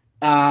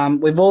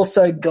 We've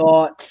also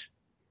got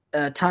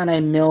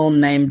Tane Milne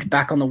named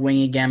back on the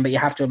wing again, but you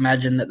have to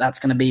imagine that that's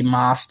going to be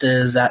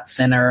Masters at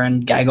centre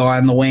and Gagai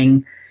on the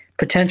wing,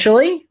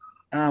 potentially,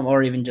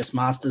 or even just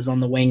Masters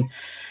on the wing.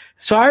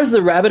 As far as the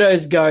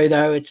Rabbitohs go,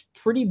 though, it's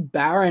pretty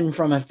barren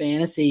from a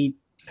fantasy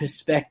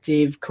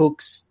perspective.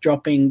 Cook's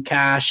dropping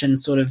cash and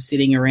sort of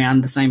sitting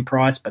around the same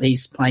price, but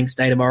he's playing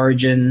State of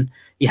Origin,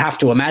 you have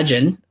to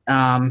imagine.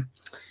 And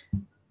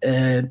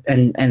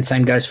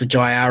same goes for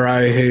Jai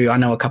Arrow, who I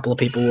know a couple of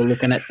people were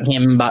looking at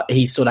him, but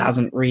he sort of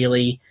hasn't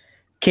really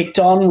kicked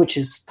on, which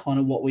is kind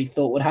of what we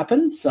thought would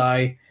happen.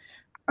 So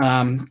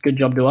good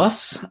job to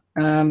us.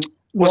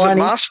 Was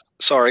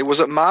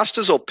it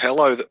Masters or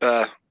Paulo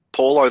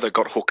that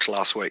got hooked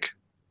last week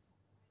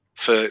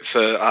for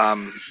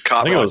Cartwright?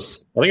 I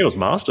think it was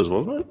Masters,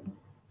 wasn't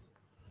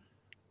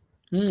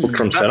it?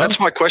 From that's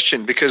my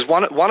question, because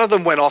one of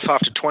them went off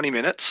after 20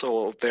 minutes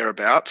or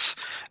thereabouts.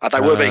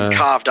 They were being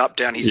carved up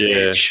down his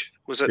edge.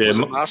 Was it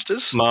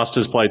Masters?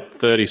 Masters played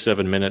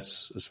 37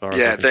 minutes as far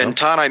as then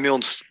Tane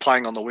Milne's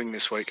playing on the wing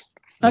this week.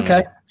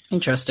 Okay,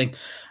 interesting.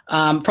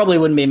 Probably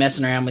wouldn't be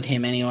messing around with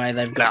him anyway.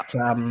 They've got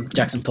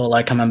Jackson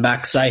Paulo coming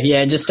back. So,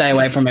 yeah, just stay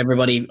away from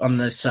everybody on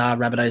this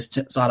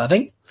Rabbitohs side, I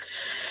think.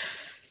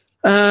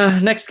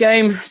 Next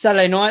game,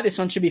 Saturday night. This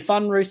one should be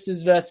fun.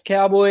 Roosters versus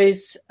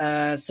Cowboys.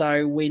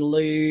 So we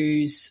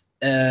lose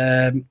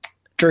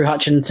Drew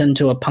Hutchinson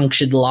to a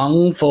punctured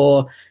lung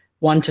for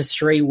 1 to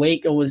 3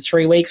 weeks, or was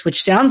 3 weeks,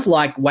 which sounds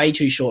like way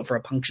too short for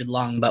a punctured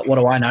lung, but what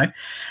do I know?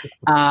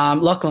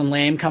 Lachlan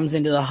Lamb comes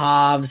into the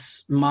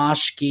halves.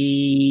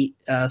 Marshke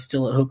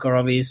still at hooker,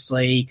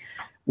 obviously,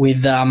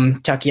 with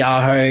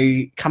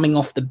Takiaho coming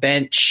off the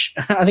bench.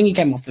 I think he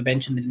came off the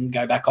bench and didn't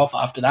go back off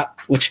after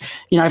that, which,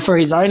 for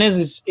his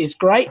owners is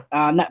great.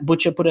 Nat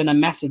Butcher put in a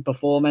massive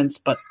performance,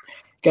 but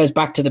goes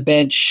back to the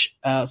bench,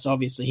 so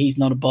obviously he's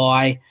not a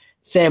buy.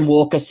 Sam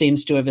Walker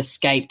seems to have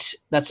escaped.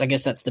 I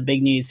guess that's the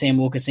big news. Sam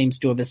Walker seems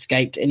to have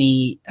escaped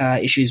any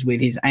issues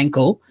with his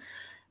ankle.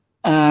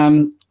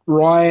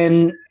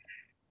 Ryan,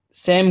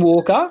 Sam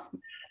Walker.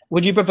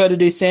 Would you prefer to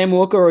do Sam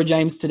Walker or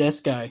James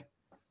Tedesco?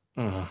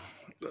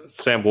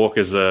 Sam Walker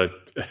is a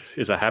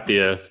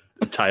happier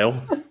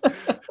tale.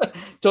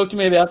 Talk to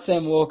me about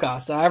Sam Walker.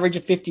 So average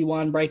of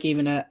 51, break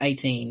even at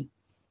 18.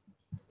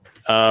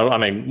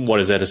 What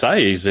is there to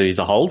say? He's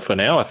a hold for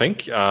now, I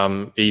think.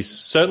 He's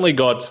certainly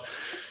got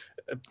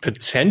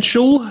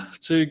potential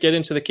to get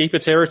into the keeper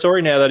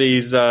territory now that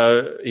he's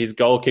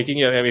goal kicking.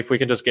 If we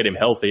can just get him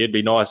healthy, it'd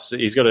be nice.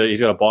 He's got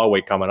a bye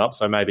week coming up,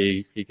 so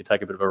maybe he could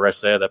take a bit of a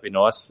rest there. That'd be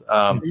nice.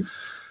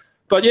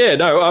 But yeah,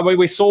 no,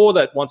 we saw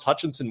that once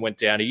Hutchinson went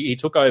down, he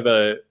took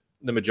over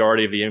the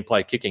majority of the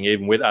in-play kicking,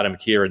 even with Adam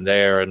Kieran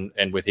there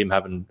and with him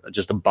having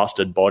just a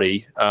busted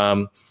body.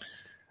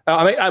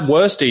 At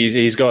worst,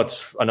 he's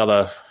got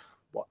another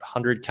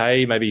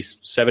 100K, maybe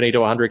 70 to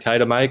 100K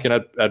to make, and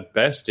at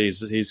best,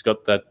 he's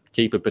got that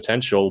keeper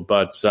potential.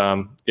 But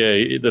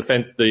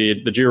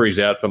the jury's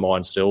out for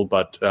mine still.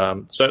 But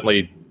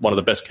certainly one of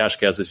the best cash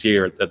cows this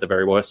year at the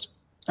very worst.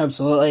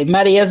 Absolutely,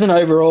 Matty, as an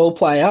overall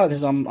player,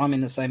 because I'm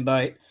in the same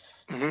boat.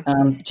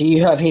 Mm-hmm. Do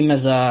you have him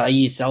are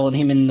you selling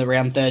him in the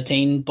round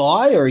 13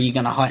 buy, or are you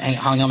going to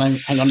hang on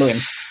to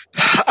him?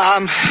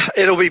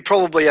 It'll be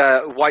probably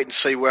a wait and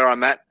see where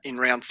I'm at in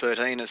round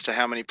 13 as to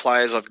how many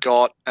players I've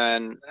got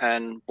and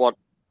what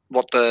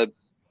the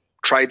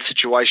trade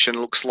situation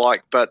looks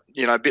like. But,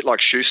 a bit like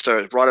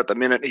Schuster, right at the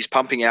minute, he's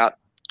pumping out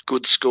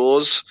good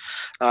scores.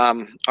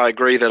 I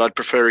agree that I'd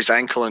prefer his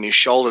ankle and his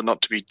shoulder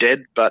not to be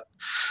dead, but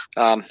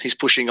he's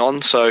pushing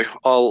on. So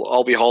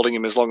I'll be holding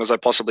him as long as I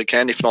possibly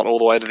can, if not all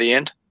the way to the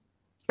end.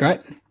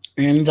 Great.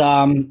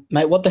 And,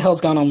 mate, what the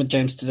hell's going on with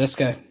James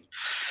Tedesco?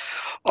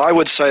 I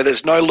would say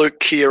there's no Luke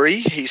Keary.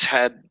 He's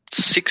had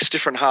 6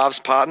 different halves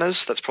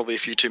partners. That's probably a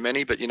few too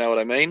many, but you know what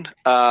I mean.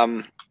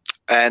 And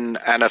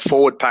a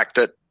forward pack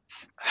that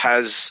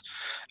has,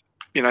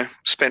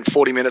 spent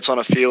 40 minutes on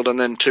a field and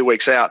then 2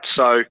 weeks out.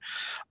 So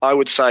I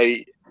would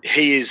say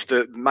he is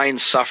the main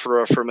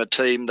sufferer from a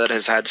team that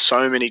has had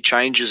so many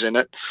changes in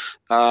it.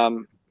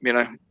 It's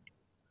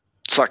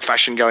like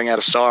fashion going out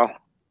of style.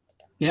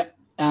 Yep.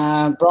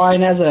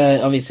 Brian, as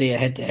obviously a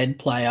head-to-head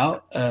player,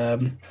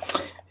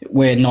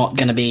 we're not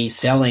going to be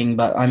selling,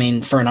 but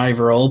for an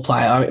overall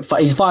player,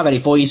 he's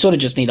 584. You sort of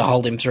just need to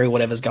hold him through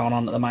whatever's going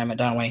on at the moment,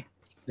 don't we?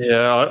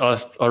 Yeah,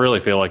 I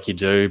really feel like you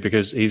do,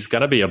 because he's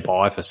going to be a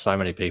buy for so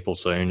many people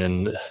soon.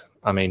 And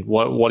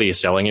what are you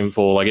selling him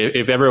for? Like,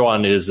 if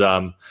everyone is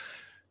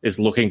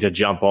looking to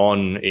jump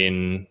on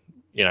in,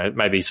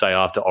 maybe say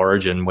after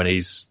Origin when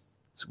he's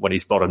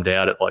bottomed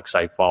out at like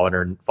say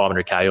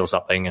 500K or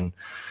something, and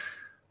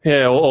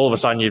yeah, all of a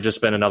sudden you've just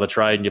spent another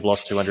trade and you've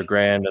lost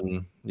 $200,000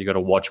 and you got to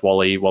watch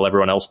while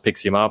everyone else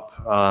picks him up.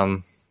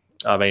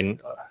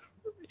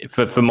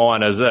 For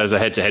mine as a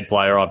head-to-head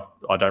player,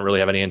 I don't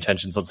really have any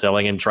intentions on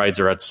selling him. Trades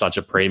are at such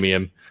a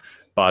premium,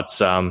 but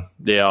I'm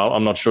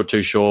not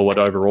too sure what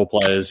overall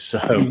players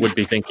would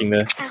be thinking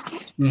there.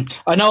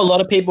 I know a lot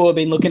of people have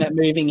been looking at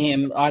moving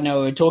him. I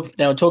know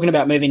they were talking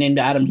about moving him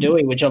to Adam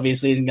Dewey, which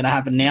obviously isn't going to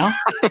happen now.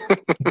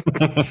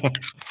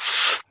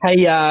 Hey,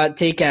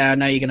 TK, I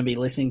know you're going to be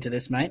listening to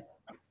this, mate.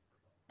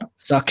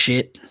 Suck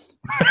shit.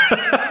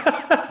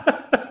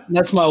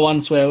 That's my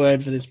one swear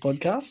word for this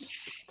podcast.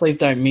 Please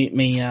don't mute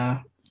me,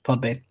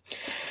 Podbean.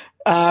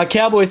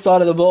 Cowboys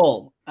side of the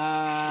ball.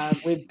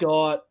 We've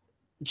got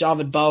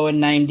Javid Bowen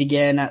named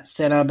again at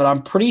centre, but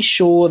I'm pretty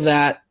sure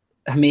that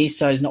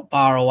Hamiso's not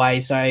far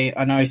away. So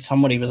I know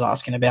somebody was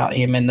asking about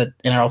him in the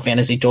NRL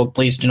Fantasy Talk.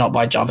 Please do not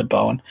buy Javid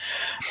Bowen.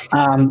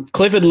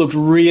 Clifford looked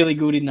really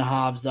good in the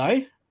halves,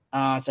 though.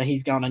 So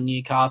he's going to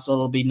Newcastle.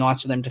 It'll be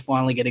nice for them to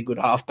finally get a good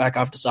halfback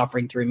after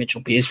suffering through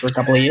Mitchell Pearce for a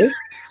couple of years.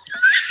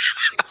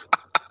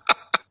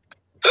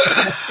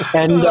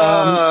 And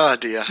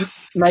dear.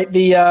 Mate,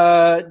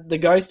 the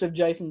ghost of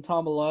Jason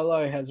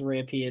Taumalolo has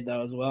reappeared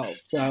though as well.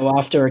 So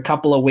after a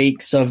couple of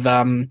weeks of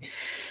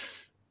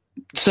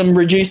some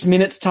reduced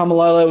minutes,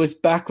 Taumalolo was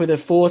back with a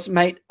force.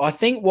 Mate, I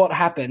think what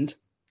happened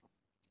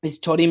is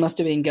Toddy must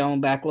have been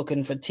going back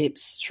looking for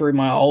tips through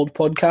my old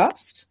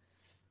podcasts,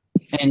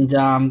 and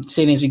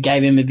seeing as we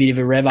gave him a bit of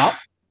a rev up,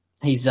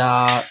 he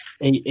got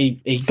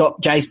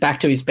Jace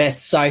back to his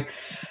best. So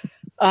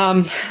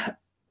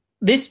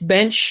This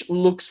bench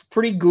looks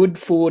pretty good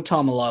for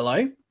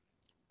Taumalolo.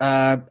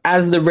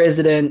 As the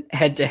resident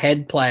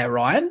head-to-head player,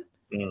 Ryan,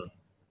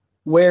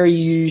 where are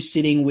you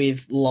sitting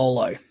with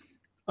Lolo?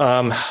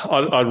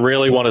 I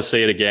really want to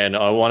see it again.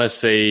 I want to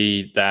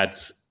see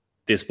that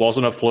this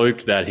wasn't a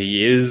fluke, that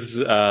he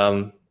is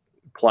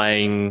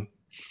playing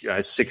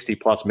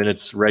 60-plus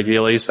minutes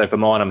regularly. So for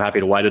mine, I'm happy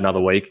to wait another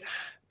week.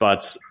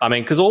 But, I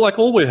mean, because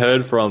all we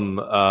heard from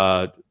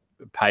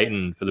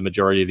Peyton for the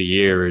majority of the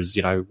year is,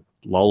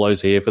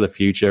 Lolo's here for the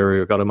future.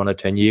 We've got him on a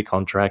 10-year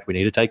contract. We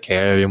need to take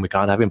care of him. We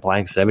can't have him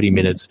playing 70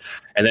 minutes.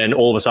 And then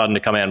all of a sudden to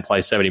come out and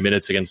play 70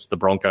 minutes against the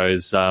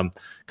Broncos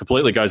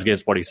completely goes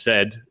against what he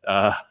said.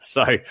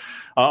 So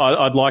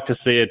I'd like to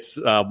see it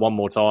one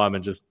more time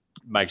and just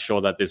make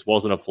sure that this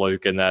wasn't a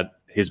fluke and that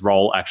his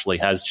role actually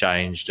has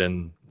changed.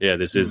 And,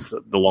 this is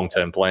the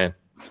long-term plan.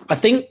 I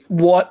think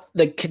what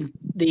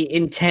the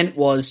intent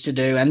was to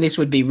do, and this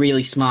would be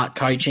really smart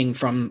coaching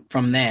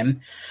from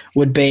them,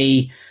 would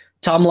be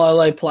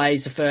Taumalolo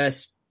plays the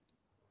first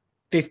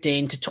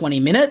 15 to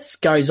 20 minutes,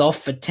 goes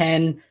off for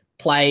 10,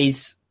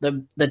 plays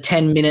the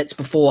 10 minutes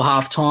before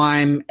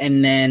halftime,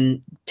 and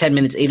then 10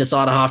 minutes either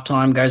side of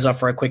halftime, goes off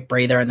for a quick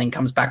breather, and then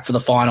comes back for the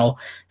final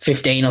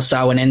 15 or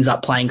so and ends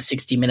up playing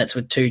 60 minutes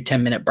with 2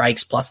 10-minute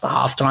breaks plus the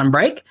halftime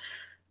break.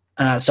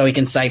 So he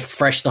can stay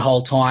fresh the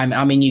whole time.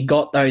 I mean, you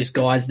got those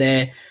guys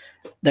there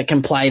that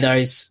can play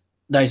those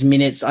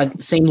minutes.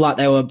 It seemed like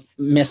they were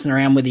messing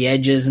around with the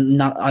edges, and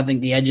I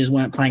think the edges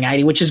weren't playing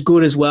 80, which is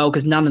good as well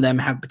because none of them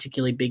have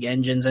particularly big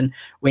engines, and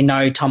we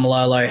know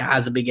Taumalolo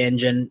has a big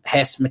engine.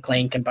 Hess,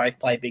 McLean can both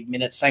play big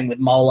minutes, same with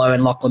Molo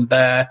and Lachlan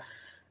Burr.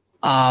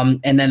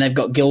 And then they've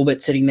got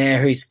Gilbert sitting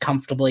there who's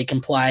comfortably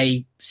can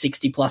play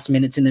 60-plus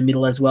minutes in the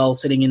middle as well,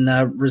 sitting in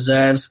the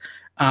reserves.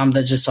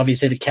 They're just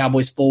obviously the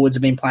Cowboys forwards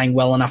have been playing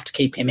well enough to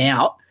keep him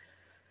out.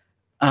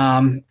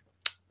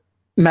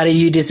 Matty,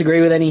 you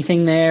disagree with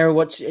anything there?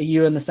 Are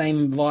you in the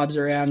same vibes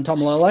around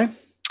Taumalolo?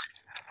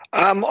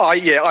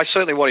 I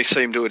certainly want to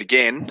see him do it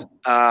again.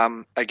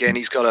 Again,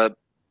 he's got a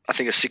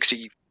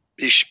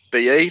 60-ish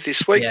BE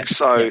this week,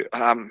 so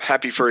I'm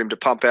happy for him to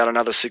pump out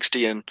another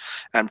 60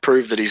 and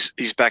prove that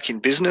he's back in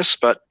business.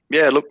 But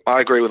look,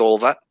 I agree with all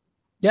of that.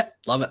 Yeah,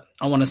 love it.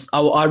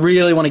 I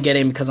really want to get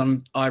him because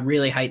I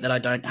really hate that I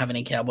don't have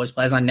any Cowboys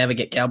players. I never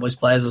get Cowboys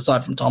players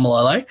aside from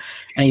Taumalolo,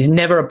 and he's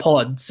never a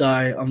pod. So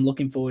I'm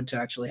looking forward to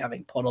actually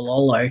having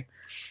Podololo.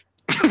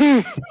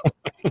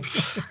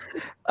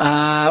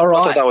 All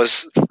right. I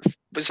thought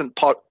wasn't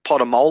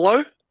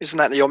Podomolo? Isn't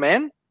that your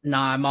man?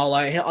 No, Molo.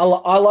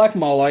 I like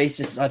Molo. I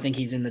think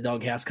he's in the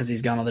doghouse because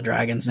he's going to the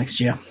Dragons next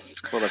year.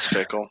 Well, that's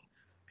fair call.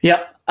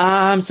 Yep.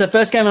 So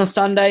first game on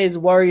Sunday is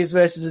Warriors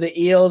versus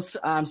the Eels.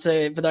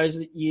 So for those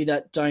of you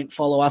that don't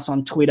follow us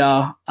on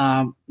Twitter,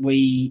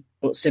 we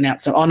sent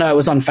out some. Oh no, it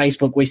was on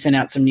Facebook. We sent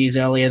out some news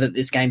earlier that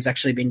this game's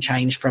actually been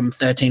changed from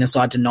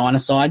 13-a-side to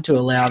 9-a-side to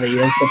allow the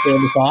Eels to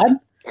field the side.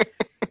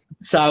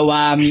 So,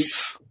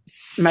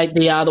 mate,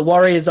 the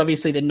Warriors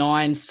obviously the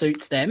 9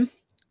 suits them.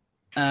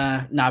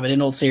 But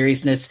in all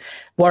seriousness,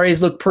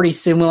 Warriors look pretty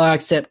similar,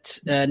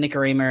 except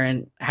Nikorima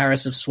and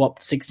Harris have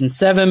swapped 6 and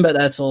 7, but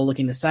that's all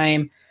looking the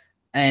same.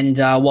 And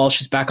Walsh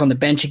is back on the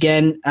bench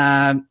again.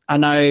 I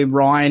know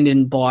Ryan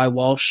didn't buy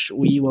Walsh.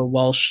 You were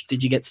Walsh.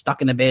 Did you get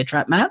stuck in the bear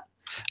trap, Matt?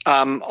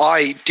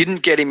 I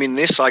didn't get him in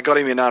this. I got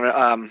him in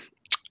NRL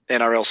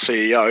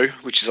CEO,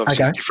 which is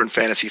obviously a different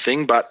fantasy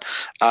thing. But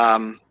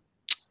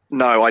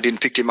no, I didn't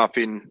pick him up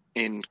in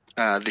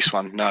this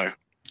one, no.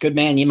 Good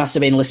man. You must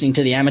have been listening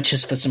to the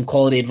amateurs for some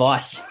quality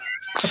advice.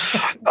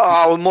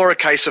 More a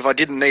case of I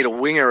didn't need a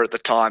winger at the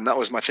time. That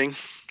was my thing.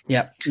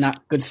 Yep. No,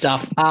 good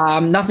stuff.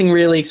 Nothing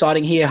really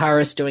exciting here.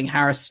 Harris doing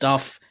Harris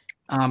stuff.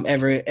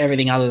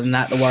 Everything other than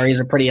that, the Warriors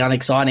are pretty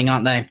unexciting,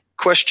 aren't they?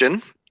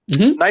 Question.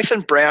 Mm-hmm.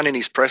 Nathan Brown in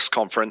his press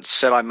conference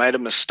said I made a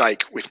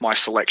mistake with my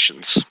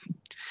selections.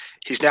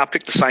 He's now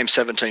picked the same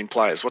 17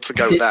 players. What's the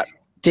go with that?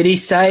 Did he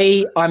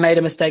say I made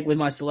a mistake with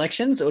my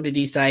selections, or did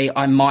he say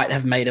I might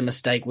have made a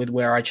mistake with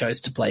where I chose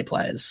to play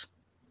players?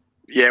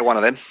 Yeah, one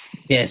of them.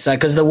 Yeah, so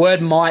because the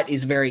word might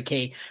is very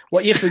key.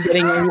 What you're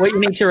forgetting and what you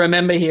need to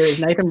remember here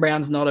is Nathan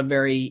Brown's not a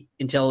very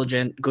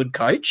intelligent, good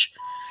coach.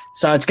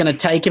 So it's going to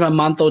take him a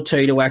month or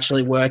two to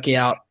actually work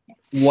out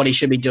what he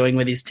should be doing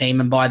with his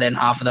team, and by then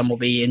half of them will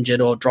be injured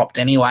or dropped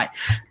anyway.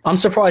 I'm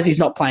surprised he's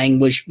not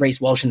playing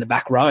Reece Walsh in the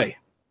back row.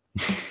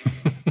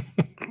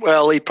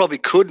 Well, he probably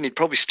could, and he'd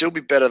probably still be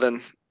better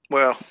than,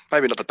 well,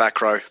 maybe not the back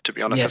row, to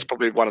be honest. Yeah. That's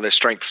probably one of their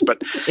strengths.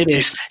 But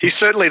he's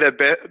certainly their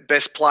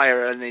best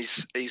player, and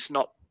he's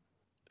not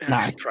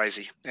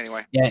crazy.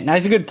 Anyway. Yeah, no,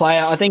 he's a good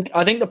player. I think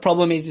the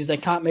problem is they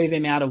can't move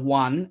him out of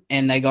one,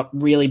 and they got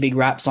really big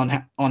raps on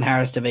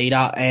Harris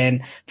Tavita,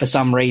 and for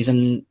some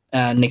reason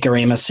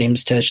Nikorima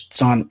seems to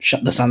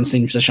the sun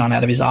seems to shine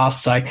out of his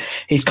ass. So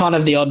he's kind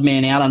of the odd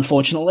man out,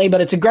 unfortunately. But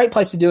it's a great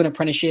place to do an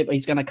apprenticeship.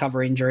 He's going to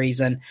cover injuries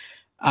and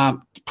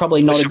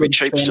probably not a good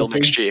cheap still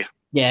next year.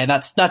 Yeah,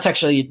 that's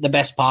actually the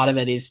best part of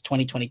it is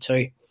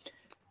 2022.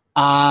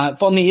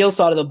 From the Eel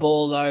side of the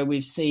ball, though,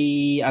 we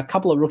see a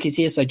couple of rookies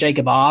here. So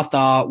Jacob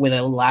Arthur with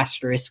a little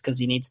asterisk because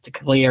he needs to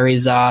clear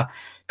his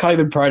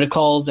COVID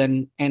protocols,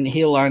 and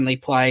he'll only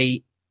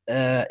play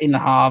in the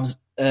halves.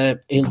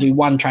 He'll do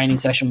one training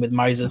session with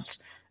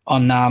Moses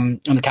on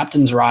the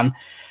captain's run.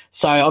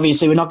 So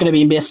obviously we're not going to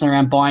be messing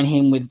around buying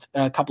him with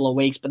a couple of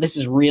weeks, but this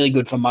is really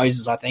good for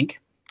Moses, I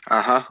think.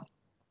 Uh-huh.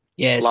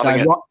 Yeah.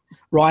 Loving so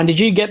Ryan, did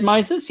you get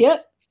Moses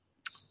yet?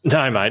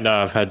 No, mate.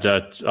 No, I've had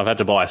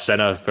to buy a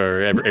centre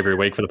for every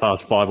week for the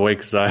past 5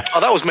 weeks. So. Oh,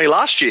 that was me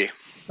last year.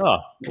 Oh,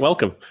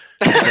 welcome.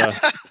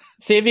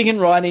 See if you can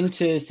write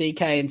into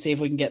CK and see if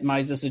we can get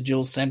Moses a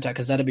dual centre,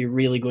 because that'd be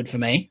really good for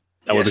me.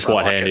 That would be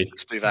quite handy.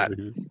 Let's do that.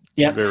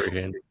 Yeah, very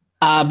handy.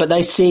 But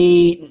they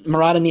see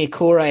Murata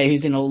Niokore,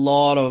 who's in a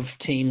lot of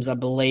teams, I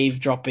believe,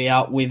 drop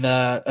out with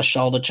a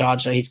shoulder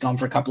charge, so he's gone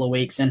for a couple of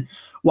weeks. And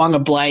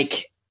Wanga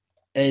Blake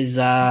is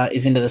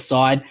into the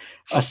side.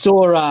 I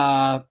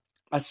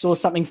saw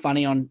something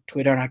funny on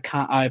Twitter, and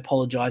I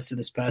apologize to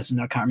this person.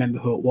 I can't remember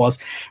who it was,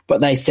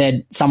 but they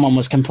said someone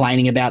was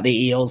complaining about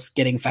the Eels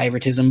getting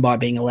favoritism by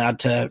being allowed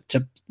to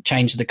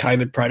change the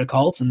COVID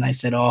protocols, and they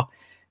said,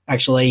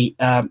 actually,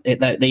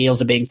 the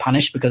Eels are being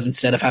punished because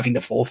instead of having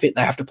to forfeit,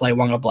 they have to play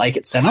Wanga Blake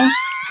at centre,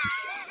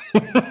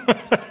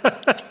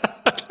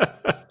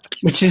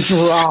 which is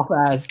rough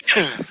as.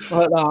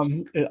 But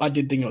I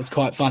did think it was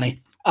quite funny.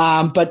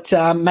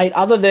 Mate,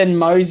 other than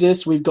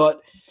Moses, we've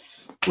got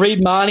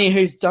Reed Marnie,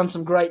 who's done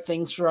some great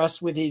things for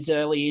us with his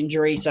early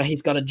injury. So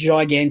he's got a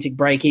gigantic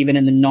break even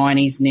in the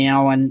 90s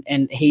now,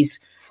 and he's,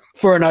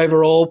 for an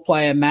overall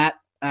player, Matt,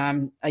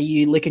 are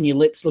you licking your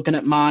lips looking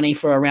at Marnie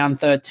for a round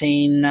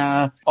 13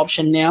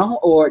 option now,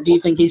 or do you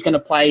think he's going to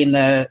play in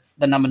the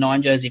number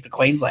 9 jersey for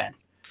Queensland?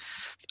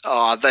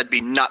 Oh, that'd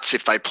be nuts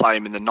if they play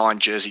him in the 9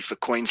 jersey for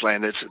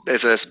Queensland.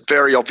 There's a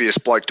very obvious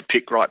bloke to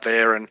pick right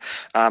there, and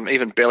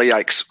even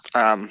Bellyache's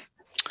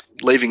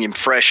leaving him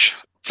fresh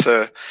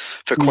for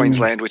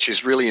Queensland, which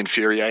is really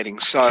infuriating.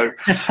 So,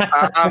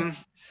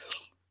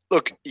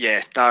 look,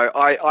 yeah, no,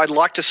 I'd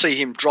like to see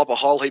him drop a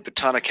whole heap of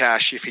ton of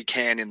cash if he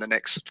can in the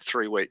next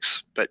 3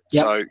 weeks. But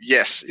So,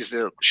 yes, is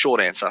the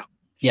short answer.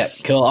 Yeah,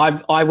 cool.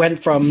 I went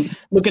from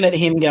looking at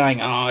him going,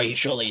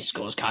 surely his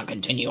scores can't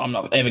continue. I'm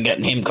not ever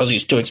getting him because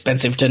he's too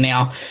expensive, to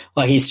now,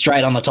 like, he's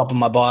straight on the top of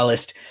my buy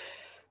list.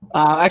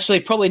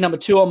 Actually, probably number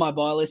 2 on my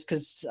buy list,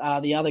 because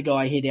the other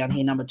guy here down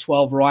here, number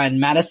 12, Ryan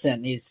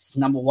Madison, is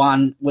number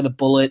 1 with a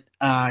bullet.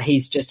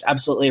 He's just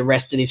absolutely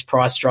arrested. His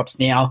price drops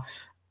now.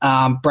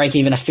 Break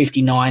even of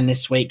 59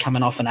 this week,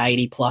 coming off an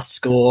 80-plus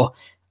score.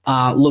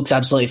 Looks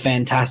absolutely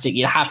fantastic.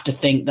 You have to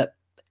think that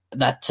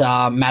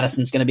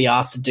Madison's going to be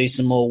asked to do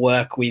some more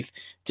work with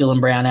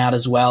Dylan Brown out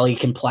as well. He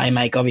can play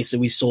make. Obviously,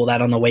 we saw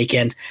that on the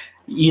weekend.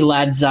 You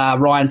lads,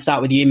 Ryan,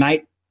 start with you,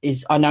 mate.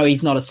 I know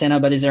he's not a centre,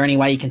 but is there any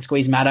way you can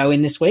squeeze Maddo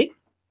in this week?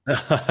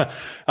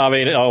 I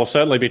mean, I'll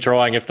certainly be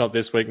trying, if not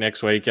this week,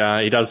 next week.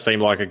 He does seem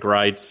like a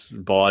great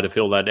buy to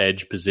fill that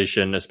edge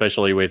position,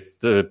 especially with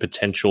the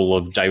potential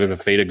of David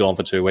Fifita gone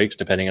for 2 weeks,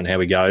 depending on how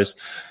he goes.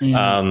 We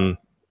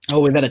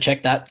better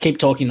check that. Keep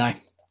talking, though.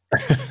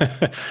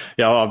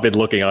 Yeah, I've been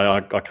looking.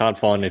 I can't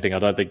find anything. I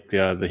don't think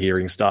the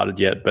hearing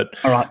started yet. But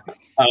all right.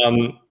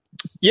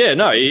 Yeah,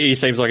 no, he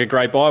seems like a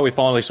great buy. We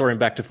finally saw him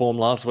back to form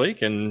last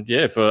week, and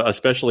yeah,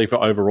 especially for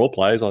overall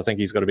players, I think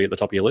he's got to be at the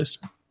top of your list.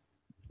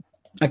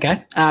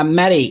 Okay.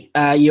 Maddie,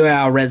 you're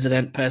our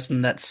resident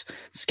person that's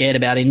scared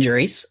about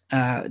injuries.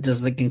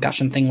 Does the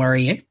concussion thing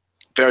worry you?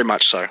 Very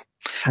much so.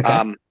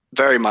 Okay.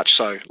 Very much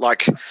so.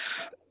 Like,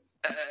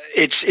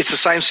 it's the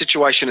same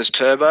situation as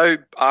Turbo.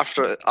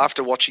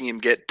 After watching him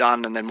get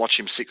done and then watch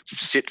him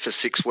sit for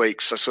 6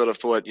 weeks, I sort of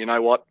thought, you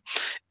know what?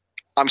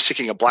 I'm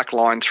sticking a black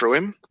line through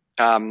him.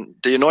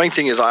 The annoying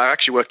thing is I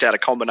actually worked out a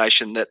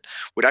combination that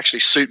would actually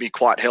suit me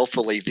quite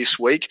healthily this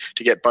week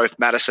to get both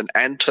Madison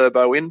and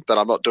Turbo in, but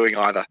I'm not doing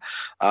either.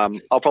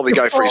 I'll probably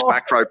go for his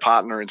back row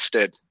partner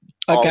instead.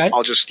 Okay.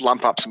 I'll just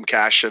lump up some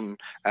cash and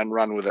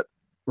run with it.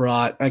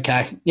 Right.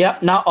 Okay.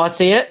 Yep. No, I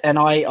see it, and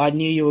I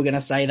knew you were going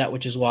to say that,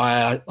 which is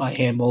why I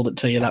handballed it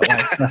to you that way.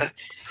 So,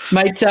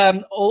 mate,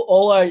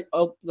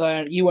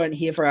 although you weren't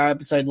here for our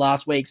episode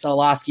last week, so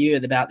I'll ask you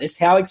about this.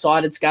 How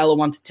excited, scale of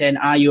 1 to 10,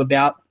 are you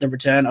about the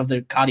return of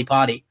the Cardi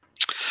Party?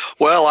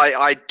 Well,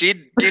 I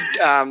did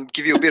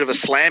give you a bit of a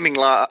slamming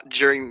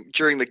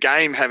during the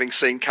game, having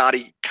seen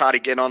Cardi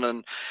get on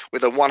and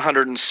with a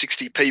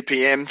 160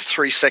 ppm,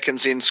 3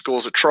 seconds in,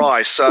 scores a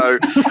try. So,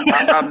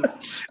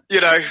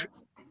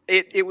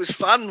 It was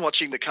fun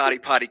watching the Cardi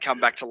Party come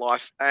back to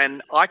life,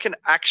 and I can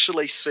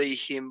actually see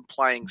him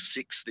playing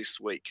 6 this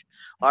week.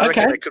 I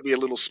reckon there could be a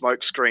little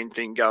smoke screen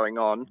thing going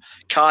on.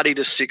 Cardi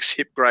to 6,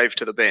 Hipgrave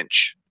to the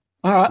bench.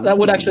 All right, that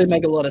would actually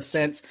make a lot of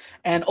sense.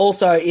 And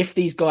also, if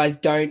these guys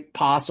don't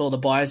pass all the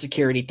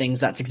biosecurity things,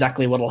 that's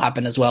exactly what will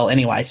happen as well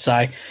anyway.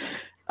 So,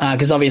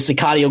 because obviously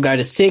Cardi will go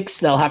to 6,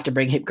 they'll have to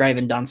bring Hipgrave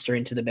and Dunster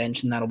into the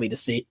bench, and that'll be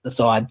the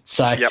side.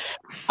 So, yep.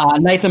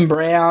 Nathan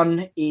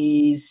Brown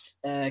is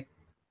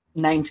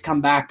named to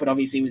come back, but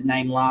obviously he was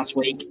named last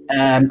week.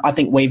 I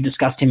think we've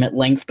discussed him at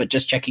length, but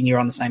just checking you're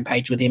on the same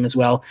page with him as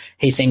well.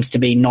 He seems to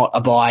be not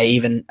a buy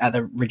even at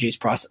the reduced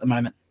price at the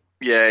moment.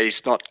 Yeah,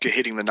 he's not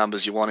hitting the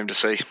numbers you want him to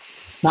see.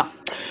 No.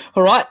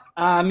 All right.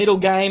 Middle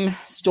game,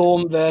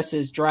 Storm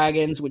versus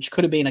Dragons, which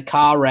could have been a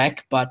car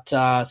wreck, but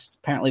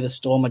apparently the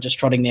Storm are just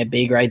trotting their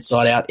B-grade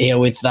side out here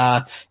with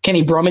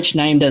Kenny Bromwich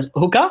named as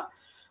hooker.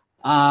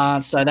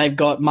 So they've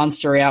got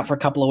Munster out for a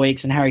couple of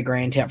weeks and Harry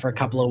Grant out for a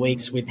couple of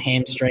weeks with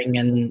hamstring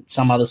and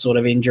some other sort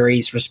of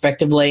injuries,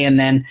 respectively. And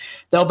then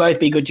they'll both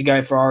be good to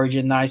go for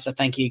Origin, though. So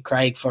thank you,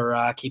 Craig,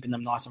 for keeping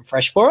them nice and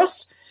fresh for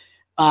us.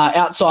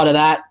 Outside of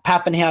that,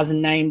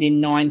 Pappenhausen named in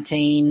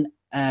 19.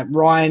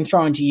 Ryan,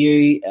 throwing to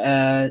you,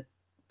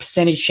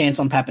 percentage chance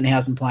on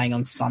Pappenhausen playing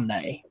on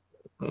Sunday.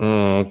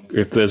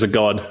 If there's a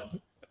God,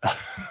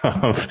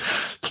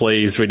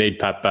 please, we need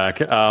Pat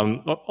back.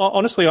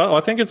 Honestly,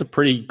 I think it's a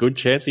pretty good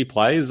chance he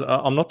plays.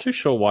 I'm not too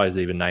sure why he's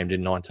even named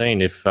in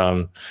 19. If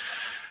I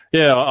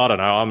don't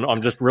know.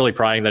 I'm just really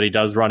praying that he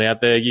does run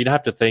out there. You'd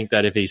have to think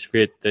that if he's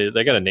fit, they're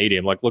going to need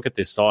him. Like, look at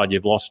this side.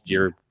 You've lost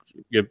your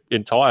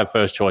entire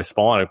first choice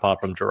spine apart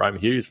from Jerome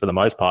Hughes for the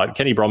most part.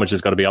 Kenny Bromwich has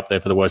got to be up there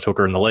for the worst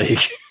hooker in the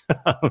league.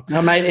 No,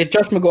 mate, if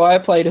Josh Maguire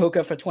played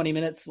hooker for 20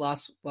 minutes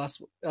last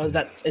is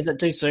that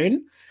too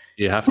soon?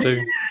 You have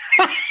to.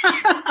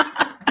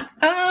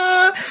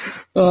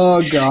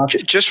 Oh gosh.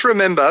 Just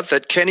remember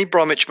that Kenny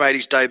Bromwich made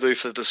his debut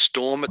for the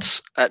Storm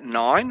at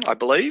 9, I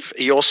believe.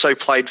 He also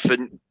played for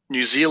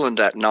New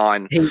Zealand at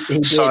 9.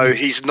 He so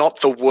he's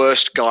not the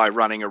worst guy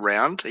running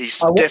around.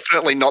 He's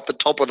definitely not the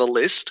top of the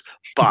list,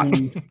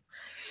 but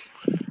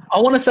I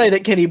want to say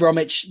that Kenny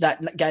Bromwich,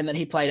 that game that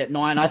he played at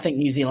 9, I think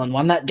New Zealand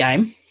won that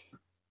game.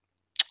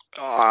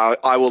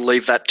 I will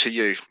leave that to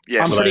you.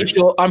 Yes.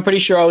 I'm pretty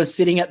sure I was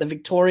sitting at the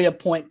Victoria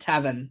Point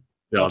Tavern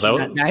watching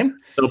that game.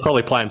 They'll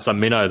probably play in some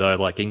minnow, though,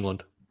 like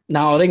England.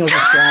 No, I think it was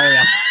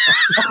Australia.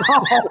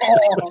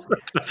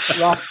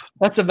 Right.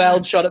 That's a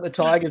veiled shot at the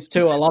Tigers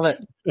too. I love it.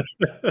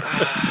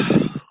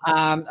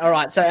 All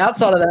right. So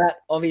outside of that,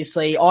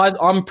 obviously,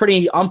 I'm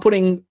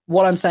putting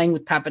what I'm saying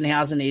with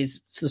Pappenhausen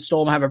is the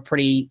Storm have a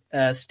pretty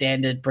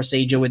standard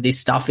procedure with this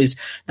stuff. Is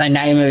they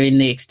name him in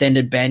the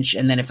extended bench,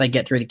 and then if they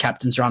get through the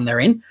captain's run, they're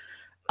in.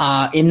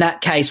 In that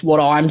case, what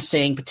I'm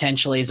seeing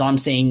potentially is I'm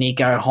seeing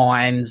Nico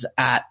Hines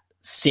at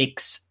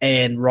 6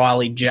 and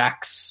Riley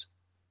Jacks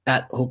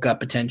at hooker,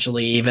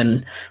 potentially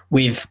even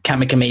with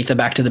Kamikamitha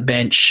back to the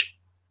bench,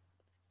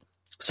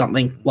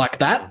 something like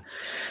that.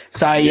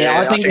 So,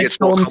 I think it's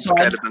more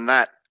complicated than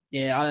that.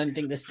 Yeah, I don't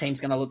think this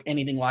team's going to look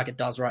anything like it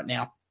does right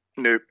now.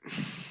 Nope.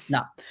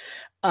 No.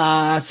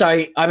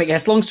 So, I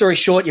guess, long story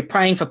short, you're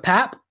praying for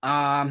Pap.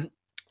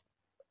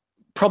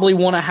 Probably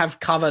want to have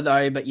cover,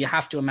 though, but you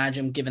have to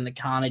imagine, given the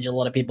carnage, a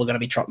lot of people are going to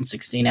be trotting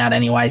 16 out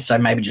anyway, so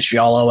maybe just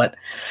YOLO it.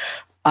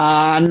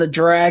 On the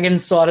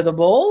Dragons side of the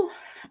ball,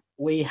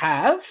 we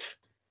have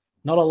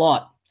not a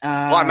lot.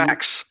 Buy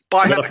Max.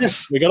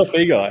 We got a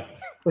fee guy.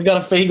 We got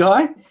a fee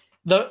guy.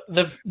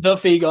 The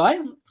fee guy.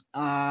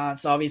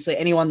 So obviously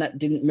anyone that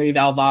didn't move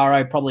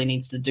Alvaro probably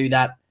needs to do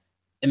that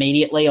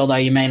immediately, although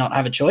you may not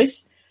have a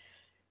choice.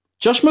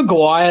 Josh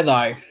Maguire,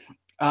 though.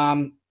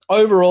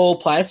 Overall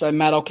player, so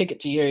Matt, I'll kick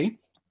it to you.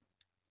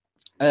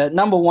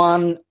 Number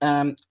one,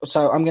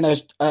 so I'm going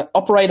to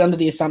operate under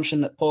the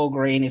assumption that Paul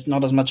Green is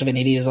not as much of an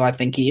idiot as I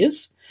think he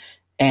is.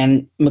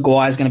 And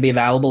Maguire's going to be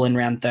available in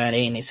round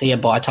 13. Is he a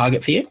buy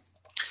target for you?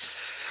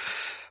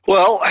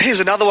 Well, here's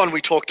another one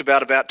we talked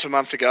about 2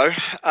 months ago.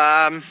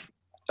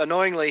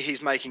 Annoyingly,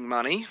 he's making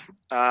money.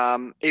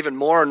 Even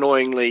more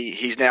annoyingly,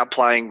 he's now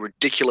playing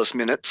ridiculous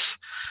minutes,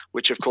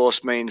 which of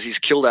course means he's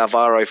killed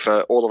Alvaro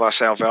for all of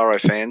us Alvaro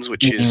fans,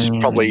 which is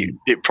probably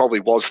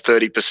was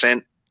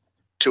 30%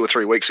 2 or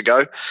 3 weeks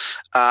ago.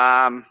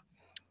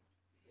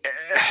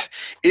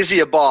 Is he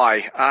a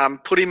buy?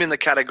 Put him in the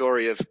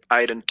category of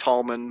Aiden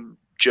Tolman,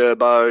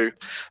 Gerbo,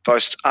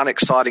 most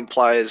unexciting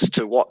players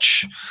to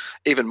watch,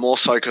 even more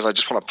so because I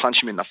just want to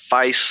punch him in the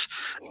face.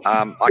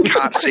 I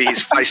can't see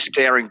his face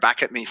staring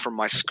back at me from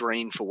my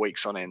screen for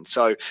weeks on end.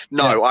 So,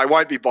 no, I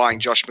won't be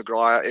buying Josh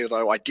Maguire,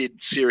 although I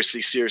did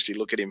seriously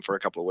look at him for a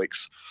couple of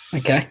weeks.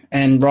 Okay.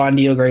 And Brian,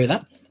 do you agree with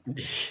that?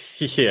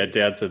 Yeah,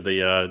 down to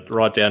the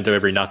right down to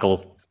every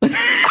knuckle.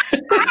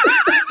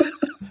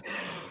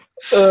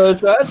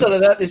 So outside of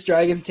that, this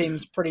Dragon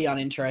team's pretty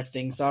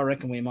uninteresting. So I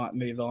reckon we might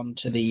move on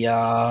to the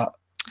I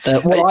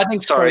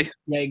think. Sorry.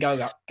 Yeah,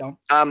 go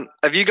on.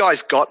 Have you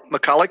guys got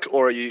McCulloch,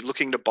 or are you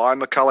looking to buy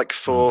McCulloch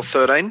for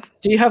 13?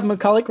 Do you have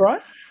McCulloch,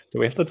 right? Do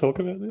we have to talk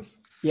about this?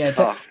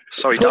 Yeah.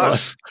 So he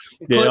does.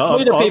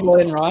 Clue the people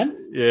in,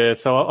 Ryan. Yeah,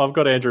 so I've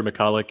got Andrew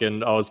McCulloch,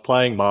 and I was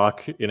playing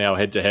Mark in our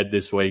head-to-head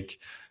this week,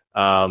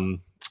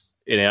 in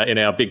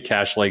our big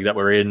cash league that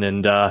we're in,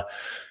 and I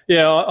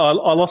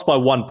lost by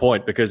 1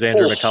 point because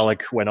Andrew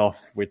McCulloch went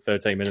off with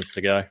 13 minutes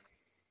to go.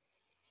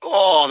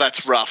 Oh,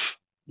 that's rough.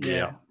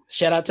 Yeah.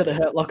 Shout out to the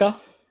Hurt Locker.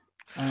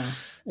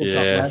 What's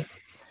up, lads?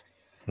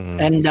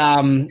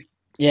 Mm.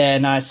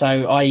 And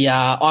so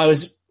I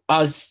I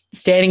was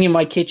standing in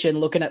my kitchen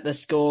looking at the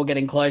score,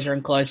 getting closer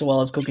and closer while I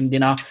was cooking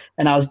dinner,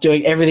 and I was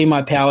doing everything in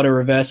my power to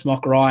reverse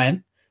mock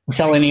Ryan,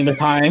 telling him it's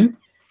home.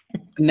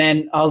 And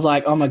then I was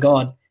like, oh, my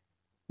God,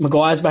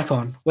 Maguire's back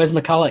on. Where's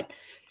McCulloch?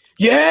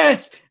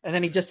 Yes! And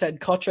then he just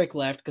said Kotrick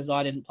left because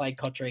I didn't play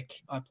Kotrick.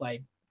 I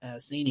played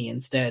Sini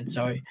instead.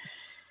 So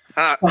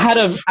I had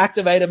to have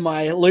activated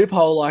my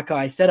loophole like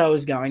I said I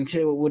was going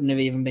to. It wouldn't have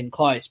even been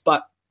close.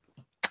 But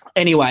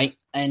anyway,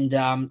 and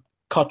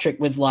Kotrick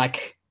with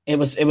it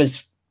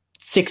was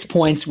 6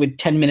 points with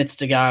 10 minutes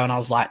to go, and I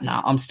was like,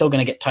 nah, I'm still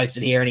going to get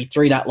toasted here. And he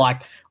threw that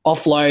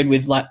offload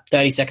with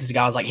 30 seconds to go.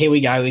 I was like, here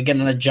we go. We're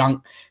getting a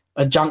junk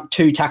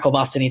 2 tackle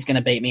bust, and he's going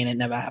to beat me, and it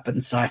never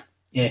happened. So,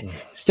 yeah,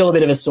 still a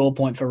bit of a sore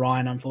point for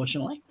Ryan,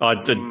 unfortunately. Will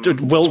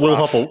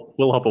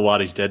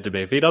Hopewadi's dead to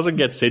me. If he doesn't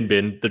get sin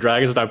bin, the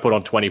Dragons don't put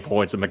on 20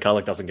 points, and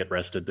McCulloch doesn't get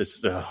rested.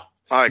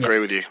 I agree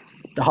with you.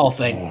 The whole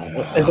thing.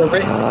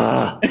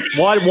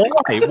 Why?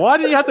 Why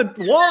do you have to?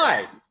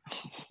 Why?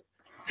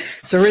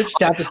 So Rich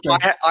Tapestry.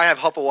 I have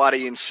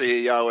Hopewadi in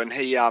CEO, and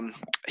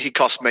he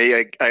cost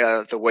me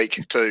the week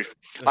too.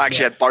 I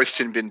actually had both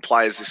sin bin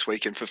players this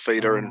weekend for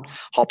Fafita and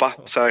Hopper,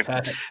 so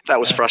that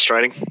was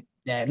frustrating.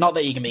 Yeah, not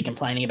that you can be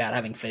complaining about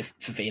having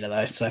Fafita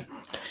though. So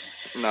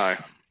no.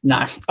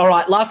 All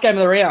right, last game of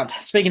the round.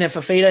 Speaking of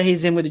Fafita,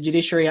 he's in with the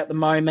judiciary at the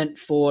moment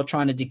for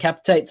trying to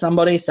decapitate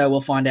somebody, so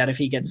we'll find out if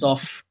he gets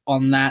off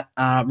on that.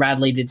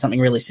 Radley did something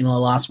really similar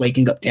last week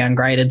and got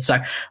downgraded, so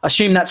I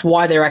assume that's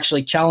why they're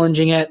actually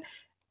challenging it.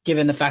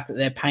 Given the fact that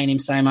they're paying him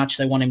so much,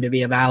 they want him to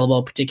be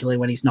available, particularly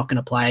when he's not going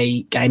to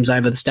play games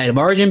over the State of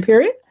Origin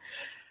period.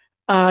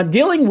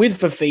 Dealing with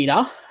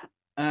Fafita,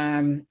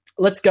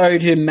 let's go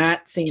to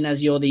Matt, seeing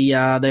as you're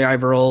the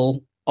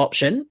overall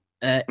option.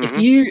 If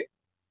you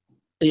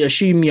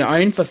assume you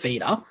own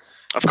Fafita,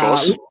 of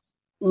course,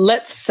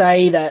 let's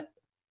say that,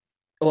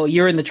 well,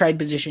 you're in the trade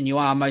position you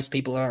are. Most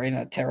people are in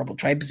a terrible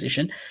trade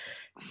position.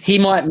 He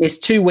might miss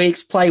 2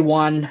 weeks, play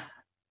 1,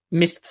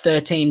 miss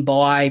 13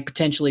 bye,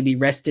 potentially be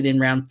rested in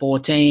round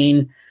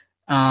 14,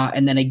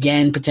 and then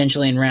again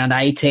potentially in round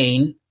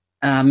 18,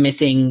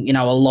 missing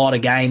a lot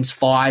of games,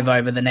 5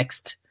 over the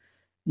next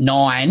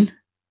 9.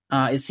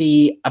 Is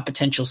he a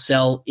potential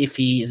sell if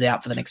he is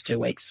out for the next 2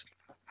 weeks?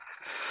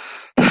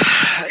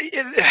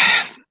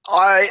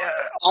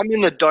 I'm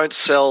in the don't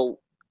sell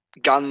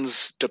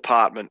guns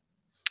department,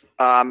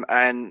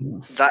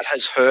 and that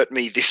has hurt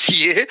me this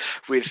year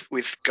with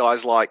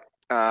guys like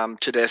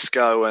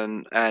Tedesco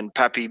and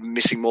Pappy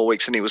missing more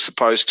weeks than he was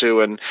supposed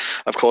to, and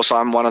of course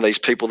I'm one of these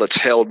people that's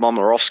held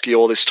Momirovski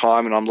all this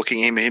time, and I'm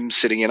looking at him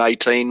sitting in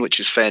 18, which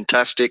is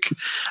fantastic.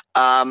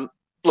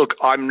 Look,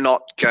 I'm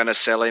not going to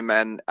sell him,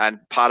 and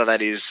part of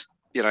that is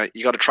you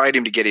got to trade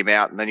him to get him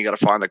out, and then you got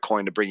to find the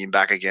coin to bring him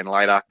back again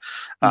later.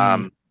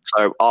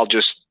 So I'll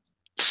just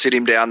sit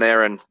him down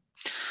there and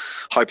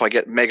hope I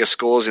get mega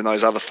scores in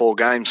those other 4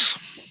 games.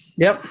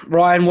 Yep.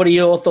 Ryan, what are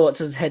your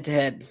thoughts as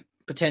head-to-head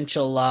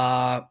potential?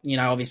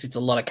 Obviously it's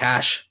a lot of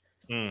cash.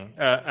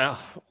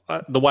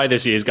 The way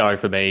this year's going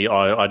for me,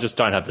 I just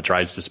don't have the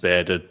trades to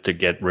spare to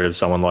get rid of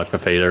someone like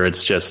Fafita.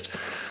 It's just,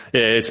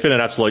 it's been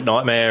an absolute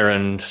nightmare,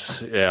 and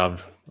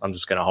I'm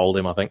just going to hold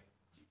him, I think.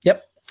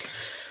 Yep.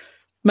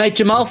 Mate,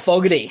 Jamal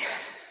Fogarty.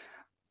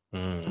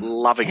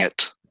 Loving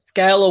it.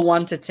 Scale of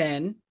 1 to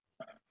 10.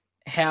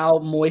 How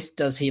moist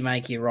does he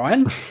make you,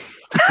 Ryan?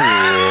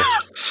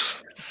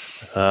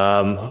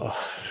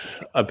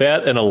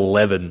 About an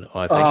 11,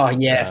 I think. Oh,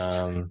 yes.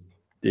 How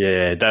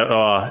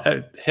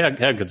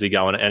good's he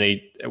going?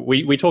 And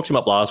we talked him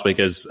up last week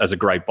as a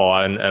great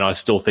buy, and I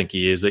still think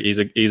he is. He's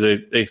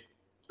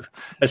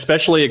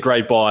especially a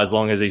great buy as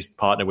long as he's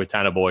partnered with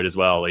Tanner Boyd as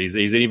well. He's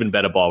an even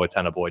better buy with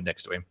Tanner Boyd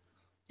next to him.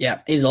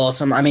 Yeah, he's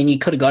awesome. I mean, you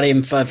could have got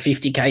him for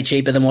 $50K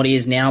cheaper than what he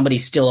is now, but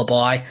he's still a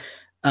buy.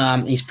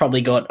 He's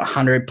probably got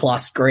 100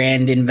 plus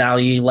grand in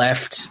value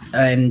left,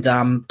 and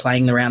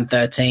playing around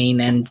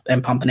 13 and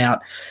pumping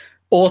out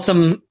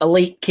awesome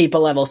elite keeper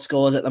level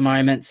scores at the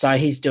moment. So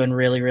he's doing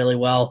really, really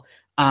well.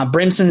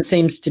 Brimson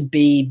seems to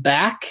be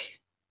back,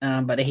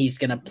 but he's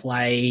going to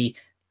play,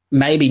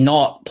 maybe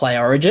not play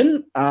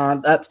Origin.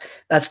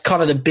 That's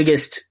kind of the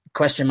biggest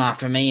question mark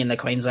for me in the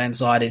Queensland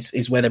side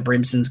is whether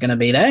Brimson's going to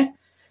be there.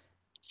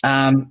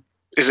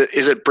 Is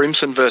it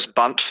Brimson versus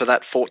Bunt for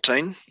that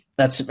 14?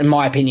 That's, in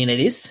my opinion,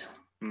 it is.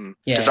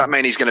 Yeah. Does that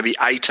mean he's going to be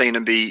 18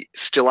 and be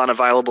still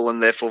unavailable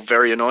and therefore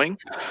very annoying?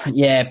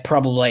 Yeah,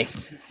 probably.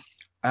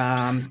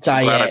 I'm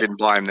glad I didn't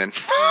buy him then.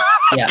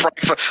 Yeah.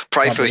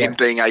 pray for him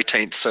being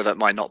 18th so that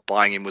my not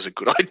buying him was a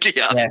good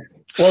idea. Yeah.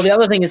 Well, the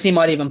other thing is he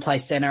might even play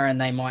centre, and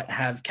they might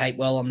have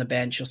Capewell on the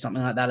bench or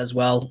something like that as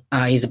well.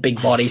 He's a big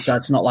body, so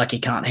it's not like he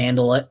can't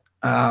handle it.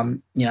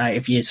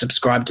 If you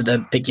subscribe to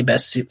the pick your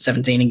best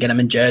 17 and get him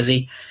in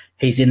jersey,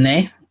 he's in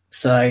there.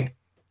 So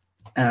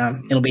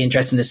it'll be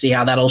interesting to see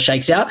how that all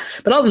shakes out.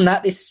 But other than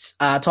that, this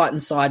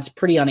Titans side's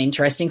pretty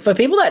uninteresting. For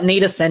people that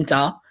need a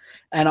centre,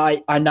 and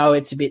I know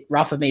it's a bit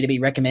rough of me to be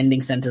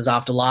recommending centres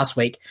after last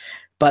week,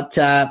 but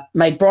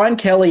mate, Brian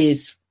Kelly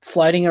is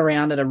floating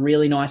around at a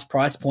really nice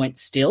price point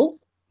still.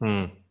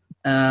 Coming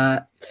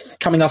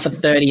off a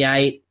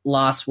 38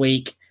 last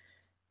week.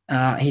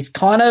 He's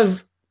kind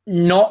of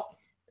not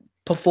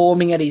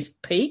performing at his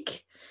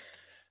peak.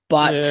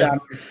 But,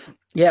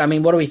 I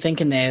mean, what are we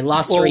thinking there?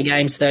 Last 3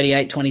 games,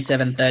 38,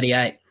 27,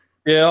 38.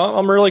 Yeah,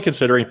 I'm really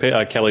considering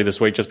Kelly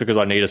this week just because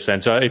I need a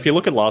centre. If you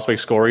look at last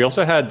week's score, he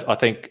also had, I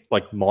think,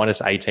 like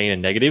minus 18 in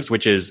negatives,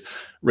 which is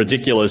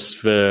ridiculous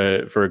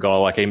for a guy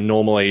like him.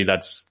 Normally,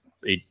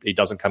 he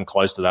doesn't come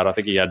close to that. I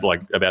think he had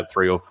like about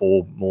 3 or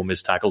 4 more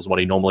missed tackles than what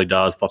he normally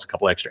does, plus a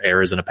couple of extra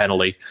errors and a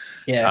penalty.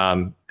 Yeah,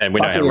 and we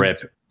know how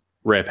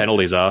rare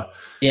penalties are.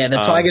 Yeah,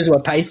 the Tigers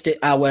were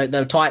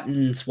the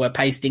Titans were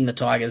pasting the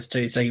Tigers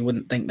too, so you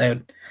wouldn't think they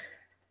would.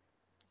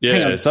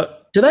 Yeah,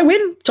 did they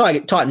win?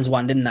 Titans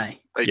won, didn't they?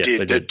 They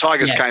did. The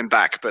Tigers came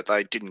back, but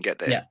they didn't get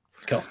there. Yeah,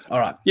 cool. All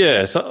right.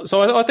 Yeah, so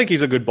I think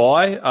he's a good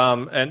buy.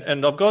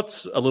 And I've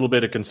got a little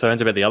bit of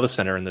concerns about the other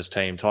centre in this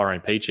team,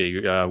 Tyrone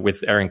Peachey,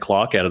 with Aaron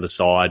Clark out of the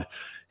side.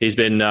 He's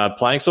been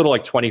playing sort of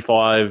like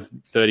 25,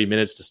 30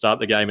 minutes to start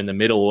the game in the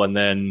middle and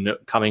then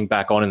coming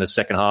back on in the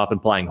second half and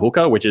playing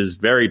hooker, which is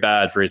very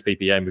bad for his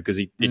PPM because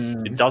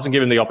it doesn't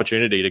give him the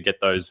opportunity to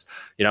get those,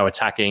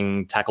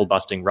 attacking,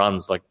 tackle-busting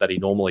runs like that he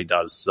normally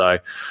does. So,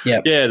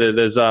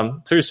 there's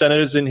 2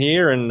 centres in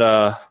here and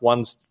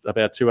one's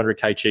about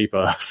 $200K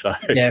cheaper. So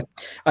yeah,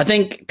 I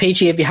think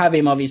Peachey, if you have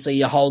him, obviously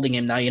you're holding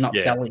him though. You're not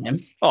selling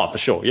him. Oh, for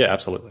sure. Yeah,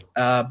 absolutely.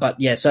 But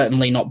yeah,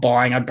 certainly not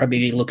buying. I'd probably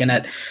be I'd look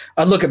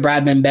at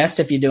Bradman Best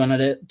if you're going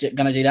to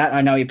do that.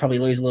 I know you probably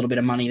lose a little bit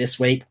of money this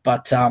week,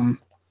 but it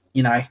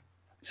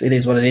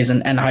is what it is,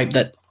 and hope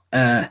that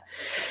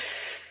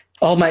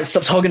old mate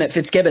stops hogging it,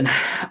 Fitzgibbon.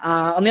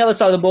 On the other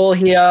side of the ball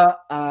here,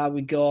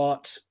 we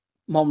got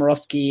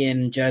Momorowski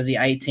in jersey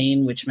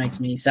 18, which makes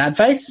me sad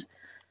face.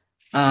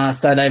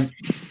 So they've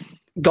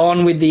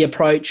gone with the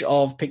approach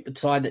of pick the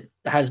side that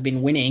has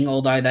been winning,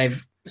 although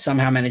they've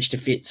somehow managed to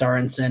fit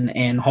Sorensen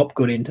and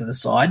Hopgood into the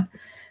side.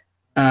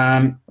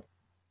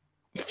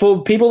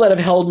 For people that have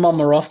held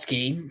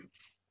Momorowski,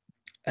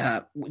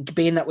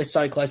 being that we're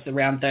so close to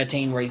round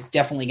 13 where he's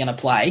definitely going to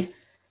play,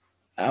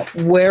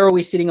 where are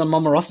we sitting on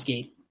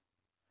Momorowski?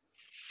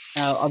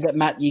 I'll get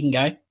Matt, you can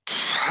go.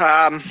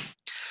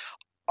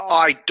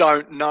 I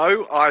don't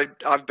know.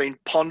 I've been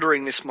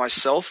pondering this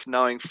myself,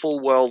 knowing full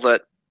well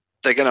that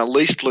they're going to at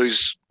least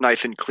lose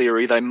Nathan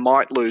Cleary. They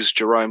might lose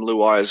Jerome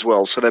Luai as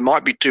well. So there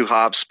might be 2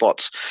 half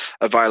spots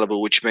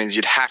available, which means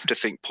you'd have to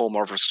think Paul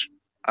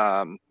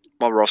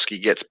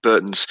Momorowski gets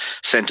Burton's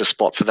centre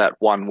spot for that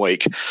 1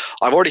 week.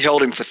 I've already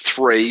held him for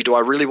 3. Do I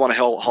really want to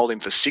hold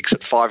him for 6 at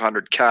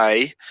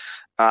 $500K?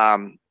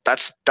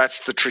 That's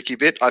the tricky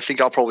bit. I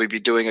think I'll probably be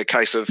doing a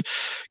case of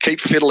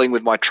keep fiddling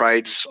with my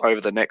trades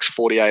over the next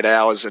 48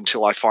 hours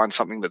until I find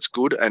something that's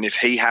good. And if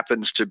he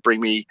happens to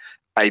bring me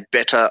a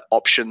better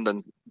option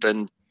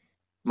than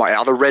my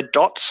other red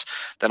dots,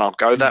 then I'll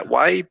go that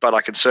way. But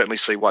I can certainly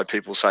see why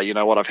people say, you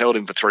know what, I've held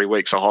him for 3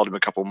 weeks. I'll hold him a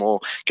couple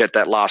more, get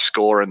that last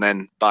score, and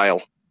then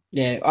bail.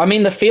 Yeah, I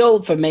mean, the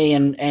feel for me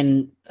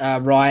and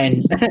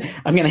Ryan,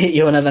 I'm going to hit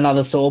you with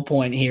another sore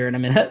point here in a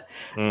minute.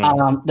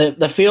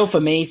 The feel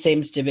for me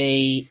seems to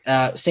be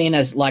seen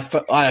as like,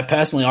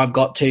 personally, I've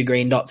got 2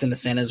 green dots in the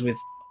centres with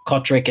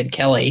Kotrick and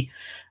Kelly.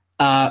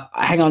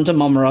 Hang on to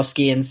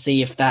Momorowski and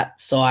see if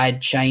that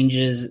side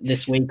changes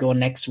this week or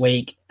next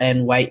week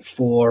and wait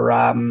for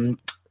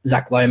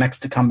Zach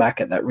Lomax to come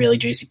back at that really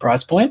juicy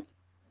price point.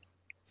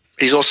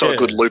 He's also a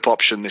good loop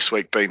option this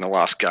week being the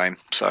last game.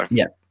 So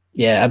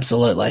Yeah,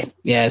 absolutely.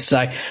 Yeah,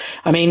 so,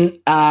 I mean,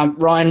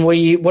 Ryan,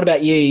 what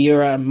about you?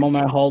 You're a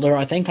Momo holder,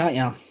 I think, aren't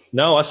you?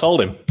 No, I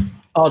sold him.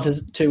 Oh,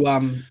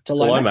 to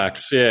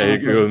Lomax? Who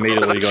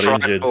immediately got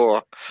injured.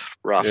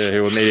 Rough. Yeah,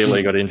 who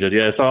immediately got injured.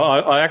 Yeah, so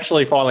I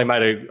actually finally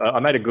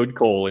made a good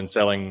call in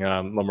selling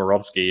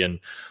Momorowski, and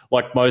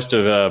like most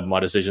of my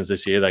decisions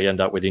this year, they end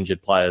up with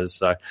injured players.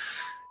 So,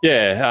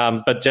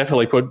 but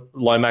definitely put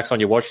Lomax on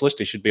your watch list.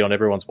 He should be on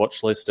everyone's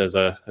watch list as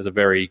a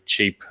very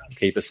cheap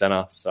keeper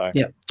centre. So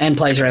yeah, and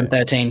plays around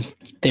 13.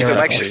 If it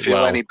makes you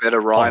feel any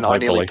better, Ryan, I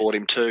nearly bought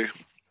him too.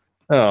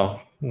 Oh,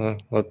 well,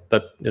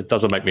 it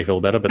doesn't make me feel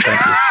better, but thank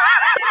you.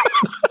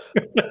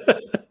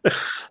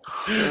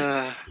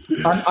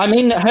 I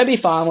mean, Herbie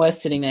Farnworth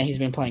sitting there, he's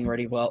been playing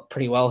pretty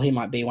well. He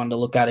might be one to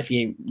look at if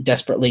you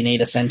desperately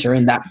need a centre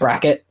in that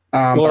bracket.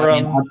 I've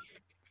got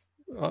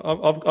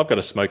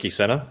a smoky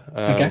centre.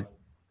 Okay.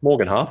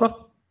 Morgan Harper.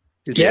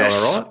 He's been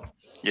all right.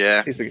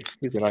 Yeah. He's been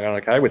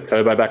going okay with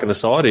Turbo back in the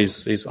side. I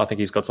think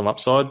he's got some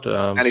upside.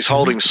 And he's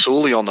holding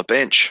Sully on the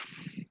bench.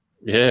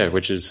 Yeah,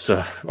 which is,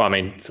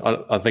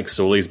 I think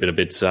Sully's been a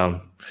bit,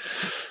 up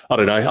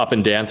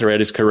and down throughout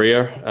his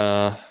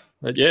career.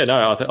 But yeah,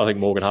 no, I think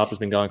Morgan Harper's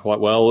been going quite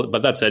well.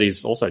 But that said,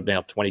 he's also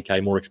now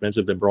 $20K more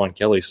expensive than Brian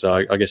Kelly.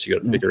 So I guess you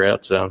got to figure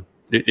out,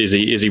 is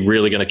he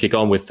really going to kick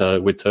on with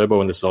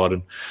Turbo in the side?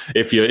 And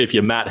if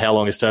you're Matt, how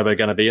long is Turbo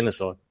going to be in the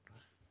side?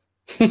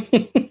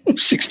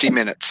 60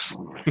 minutes.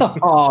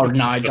 Oh,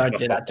 no, don't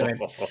do that to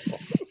him.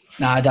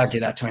 No, don't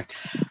do that to him.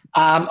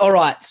 All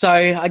right, so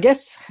I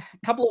guess a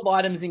couple of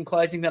items in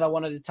closing that I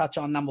wanted to touch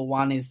on. Number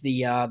one is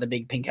the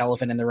big pink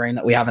elephant in the room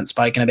that we haven't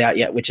spoken about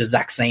yet, which is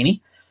Zach Sini.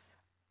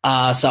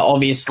 So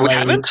obviously... We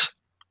haven't?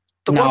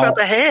 But what about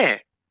the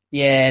hair?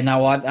 Yeah,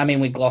 no, I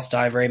mean, we glossed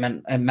over him,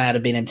 and it might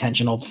have been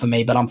intentional for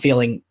me, but I'm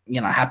feeling,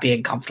 happy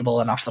and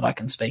comfortable enough that I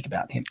can speak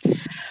about him.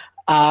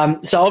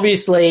 So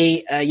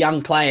obviously,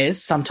 young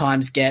players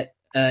sometimes get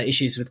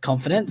issues with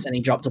confidence, and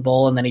he dropped a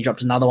ball, and then he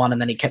dropped another one, and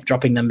then he kept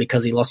dropping them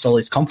because he lost all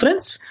his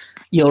confidence.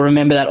 You'll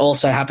remember that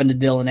also happened to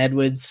Dylan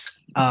Edwards,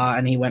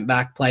 and he went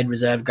back, played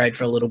reserve grade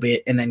for a little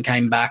bit, and then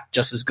came back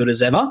just as good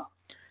as ever.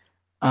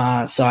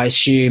 So I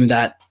assume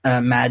that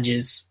Madge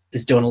is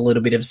doing a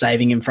little bit of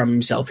saving him from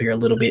himself here a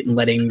little bit and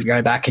letting him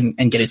go back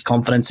and get his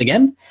confidence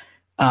again,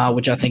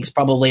 which I think is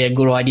probably a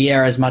good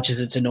idea as much as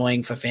it's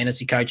annoying for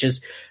fantasy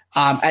coaches.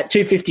 At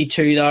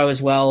 252 though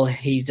as well,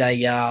 he's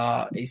you're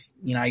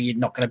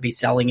not going to be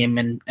selling him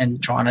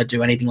and trying to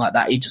do anything like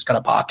that. You just got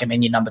to park him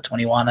in your number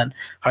 21 and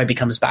hope he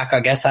comes back,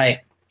 I guess,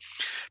 hey?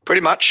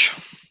 Pretty much.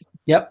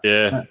 Yep.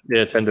 Yeah,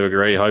 tend to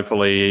agree.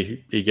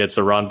 Hopefully he gets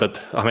a run.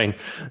 But, I mean,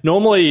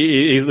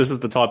 normally this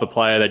is the type of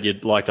player that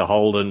you'd like to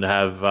hold and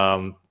have,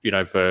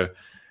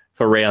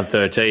 for round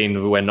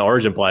 13 when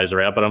Origin players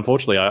are out. But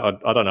unfortunately, I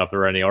don't know if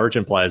there are any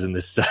Origin players in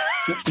this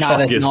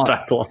Tigers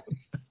backline.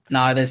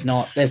 No, there's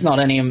not. There's not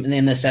any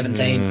in the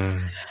 17.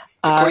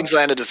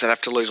 Queenslander doesn't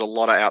have to lose a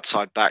lot of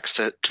outside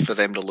backs for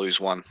them to lose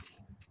one.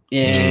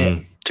 Yeah.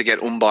 To get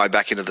Umbai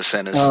back into the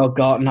centres. Oh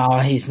God, no,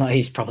 he's not.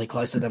 He's probably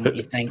closer than what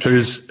you think.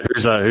 Who's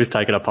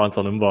taking a punt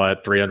on Umbai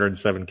at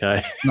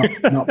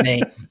 307k? Not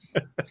me.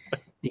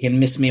 You can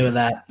miss me with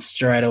that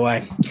straight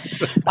away,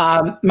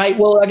 mate.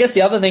 Well, I guess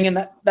the other thing, and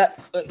that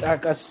I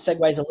guess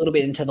segues a little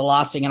bit into the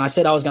last thing. And I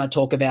said I was going to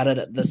talk about it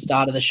at the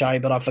start of the show,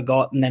 but I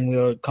forgot, and then we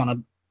were kind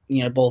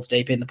of balls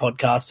deep in the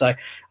podcast. So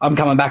I'm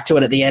coming back to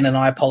it at the end, and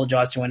I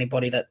apologise to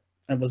anybody that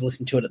was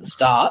listening to it at the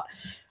start,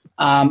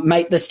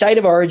 mate. The State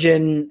of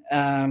Origin.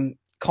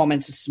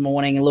 Comments this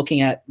morning and looking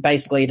at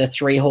basically the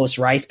 3-horse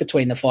race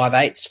between the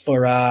 5/8s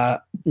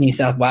for New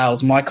South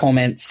Wales. My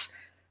comments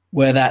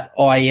were that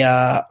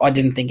I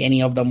didn't think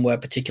any of them were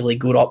particularly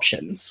good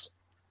options.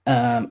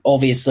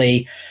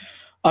 Obviously,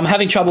 I'm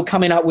having trouble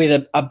coming up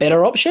with a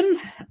better option,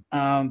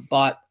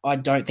 but I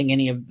don't think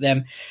any of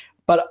them.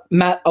 But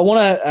Matt, I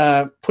want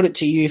to put it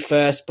to you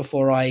first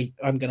before I'm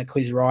going to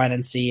quiz Ryan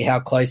and see how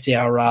close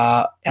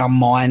our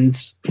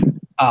minds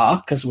are,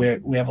 because we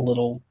have a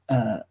little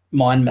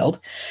mind meld.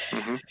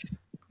 Mm-hmm.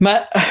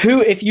 Matt,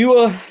 if you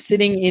were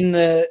sitting in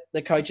the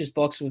coach's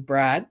box with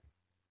Brad,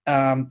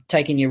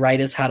 taking your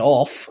Raiders hat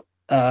off,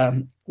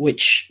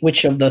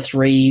 which of the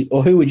three,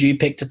 or who would you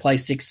pick to play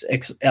 6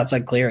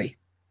 outside Cleary?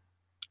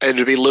 It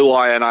would be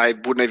Luai, and I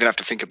wouldn't even have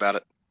to think about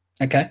it.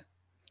 Okay.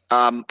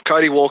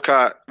 Cody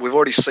Walker, we've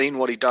already seen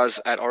what he does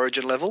at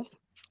Origin level.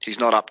 He's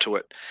not up to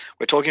it.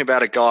 We're talking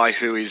about a guy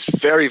who is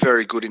very,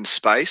 very good in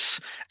space.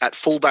 At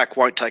fullback,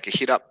 won't take a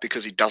hit up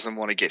because he doesn't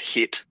want to get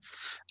hit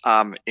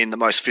in the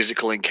most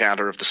physical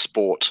encounter of the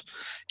sport.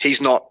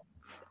 He's not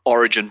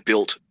Origin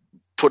built.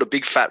 Put a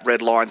big fat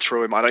red line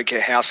through him. I don't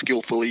care how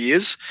skillful he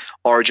is.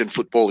 Origin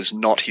football is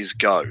not his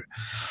go.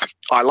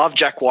 I love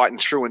Jack Whiten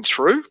through and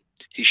through.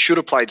 He should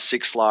have played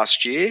 6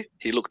 last year.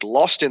 He looked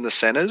lost in the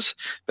centres,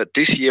 but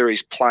this year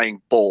he's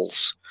playing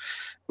balls,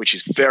 which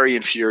is very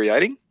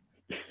infuriating.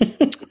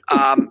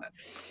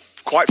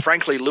 Quite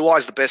frankly,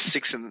 Luai's the best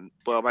 6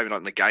 maybe not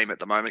in the game at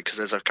the moment because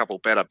there's a couple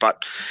better,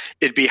 but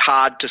it'd be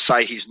hard to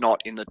say he's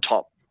not in the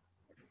top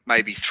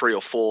maybe 3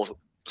 or 4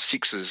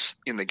 6s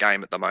in the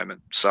game at the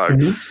moment.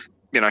 So,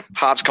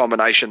 halves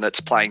combination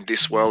that's playing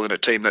this well in a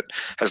team that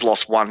has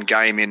lost one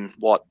game in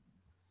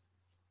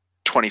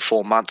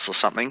 24 months or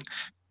something,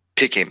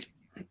 pick him.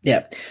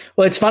 Yeah.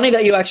 Well, it's funny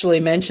that you actually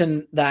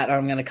mentioned that.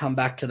 I'm going to come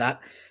back to that.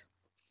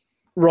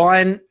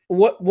 Ryan,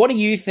 what do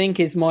you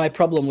think is my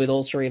problem with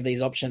all 3 of these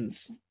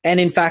options? And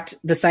in fact,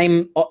 the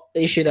same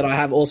issue that I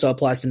have also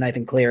applies to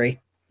Nathan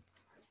Cleary.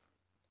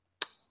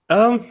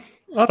 I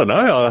don't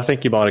know. I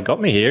think you might have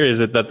got me here. Is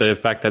it that the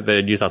fact that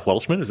they're New South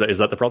Welshmen? Is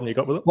that the problem you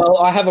got with it? Well,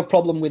 I have a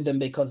problem with them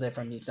because they're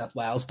from New South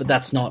Wales, but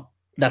that's not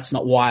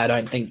why I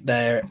don't think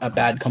they're a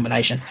bad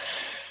combination.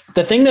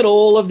 The thing that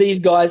all of these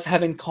guys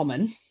have in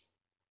common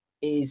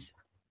is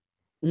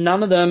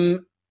none of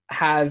them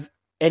have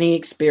any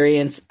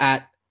experience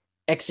at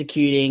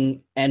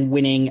executing and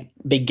winning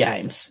big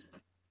games.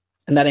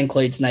 And that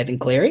includes Nathan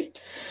Cleary.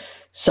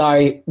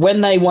 So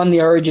when they won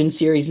the Origin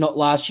series, not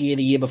last year,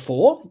 the year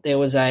before, there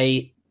was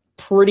a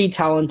pretty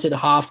talented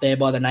half there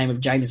by the name of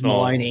James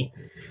Maloney.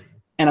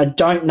 And I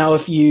don't know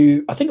if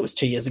I think it was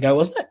 2 years ago,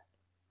 wasn't it?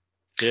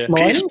 Yeah.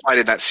 Pearce played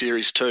in that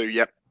series too,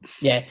 yep.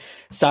 Yeah.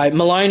 So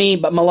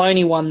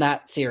Maloney won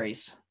that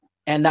series.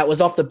 And that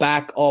was off the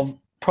back of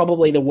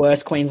probably the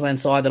worst Queensland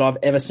side that I've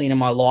ever seen in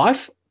my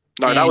life.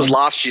 No, that was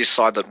last year's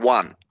side that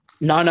won.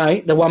 No,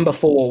 the one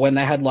before when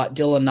they had like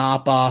Dylan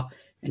Napa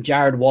and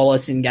Jared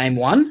Wallace in game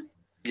 1.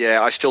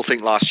 Yeah, I still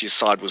think last year's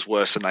side was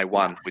worse and they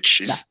won,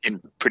 which is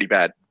pretty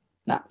bad.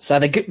 No. So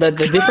the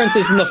difference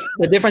is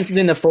the difference is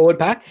in the forward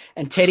pack,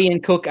 and Teddy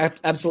and Cook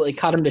absolutely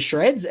cut him to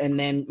shreds, and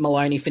then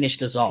Maloney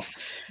finished us off.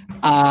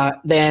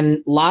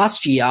 Then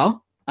last year,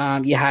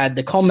 you had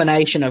the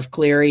combination of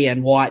Cleary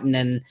and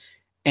Whiten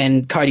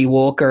and Cody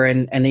Walker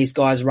and these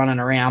guys running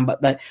around,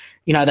 but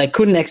they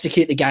couldn't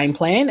execute the game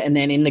plan. And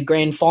then in the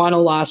grand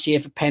final last year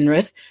for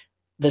Penrith,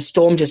 the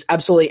Storm just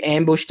absolutely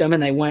ambushed them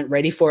and they weren't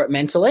ready for it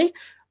mentally.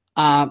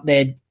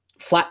 They're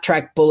flat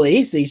track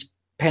bullies, these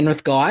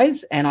Penrith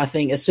guys, and I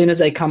think as soon as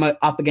they come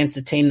up against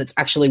a team that's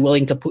actually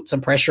willing to put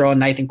some pressure on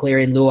Nathan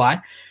Cleary and Luai,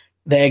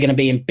 they're going to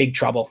be in big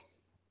trouble.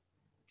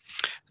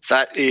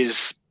 That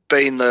is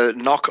been the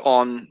knock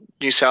on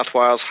New South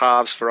Wales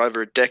halves for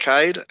over a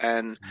decade,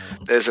 and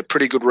there's a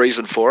pretty good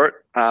reason for it,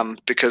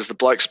 because the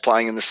blokes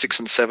playing in the 6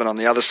 and 7 on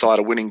the other side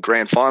are winning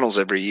grand finals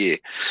every year.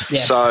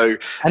 Yeah. So,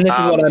 and this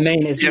is what I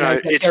mean is,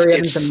 Terry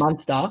Evans and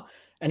Munster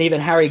and even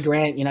Harry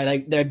Grant,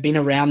 they've been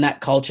around that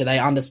culture. They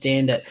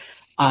understand it.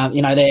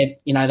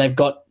 They've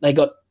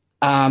got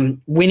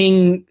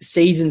winning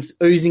seasons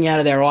oozing out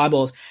of their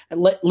eyeballs.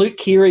 And Luke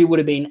Keary would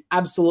have been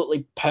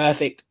absolutely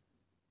perfect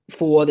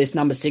for this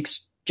number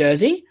 6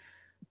 jersey,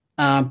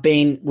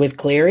 being with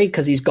Cleary,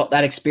 because he's got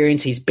that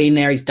experience. He's been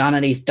there. He's done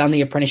it. He's done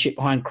the apprenticeship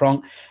behind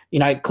Cronk.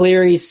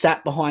 Cleary's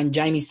sat behind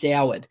Jamie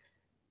Soward.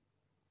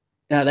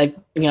 They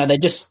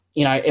just,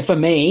 for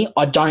me,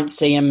 I don't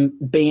see him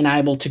being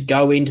able to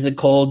go into the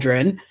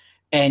cauldron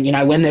and,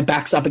 when their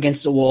back's up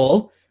against the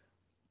wall,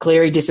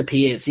 Cleary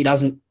disappears. He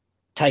doesn't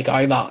take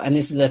over. And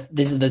this is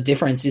the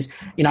difference is,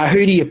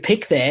 who do you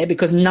pick there?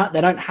 Because they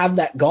don't have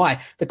that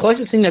guy. The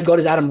closest thing they've got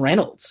is Adam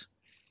Reynolds.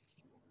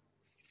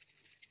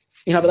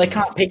 But they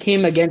can't pick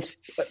him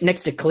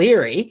next to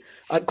Cleary.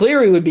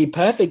 Cleary would be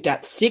perfect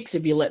at 6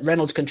 if you let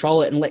Reynolds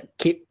control it and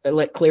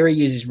let Cleary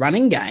use his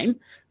running game.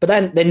 But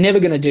then they're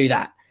never going to do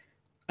that.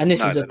 And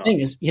this is the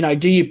thing: is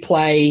do you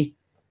play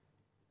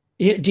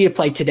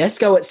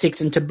Tedesco at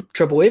 6 and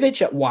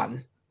Trebojevic at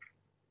 1?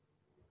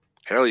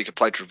 Hell, you could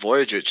play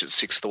Trebojevic at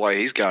 6 the way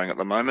he's going at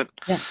the moment.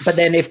 Yeah. But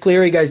then if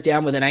Cleary goes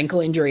down with an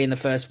ankle injury in the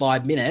first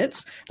 5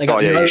 minutes, they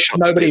got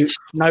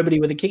nobody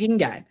with a kicking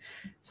game.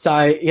 So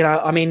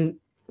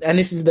and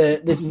this is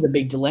the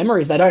big dilemma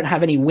is they don't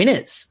have any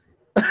winners.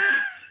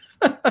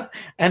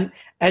 and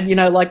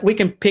we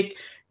can pick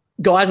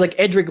guys like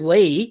Edric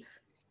Lee,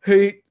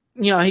 who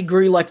he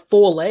grew like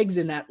 4 legs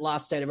in that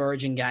last State of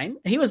Origin game.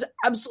 He was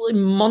absolutely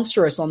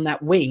monstrous on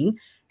that wing.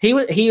 He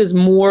was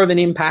more of an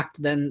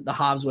impact than the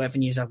halves were for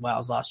New South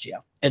Wales last year,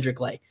 Edric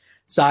Lee.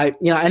 So,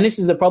 and this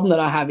is the problem that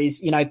I have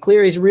is,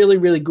 Cleary is really,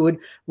 really good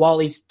while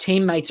his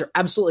teammates are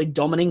absolutely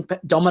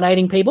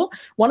dominating people.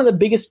 One of the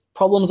biggest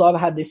problems I've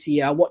had this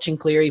year watching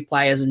Cleary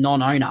play as a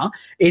non-owner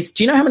is,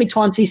 do you know how many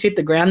times he's hit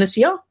the ground this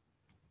year?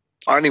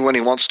 Only when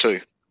he wants to.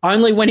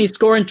 Only when he's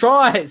scoring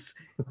tries.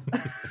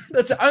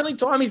 That's the only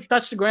time he's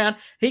touched the ground.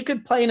 He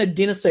could play in a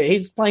dinner suit.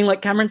 He's playing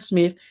like Cameron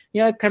Smith,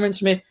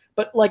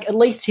 but like at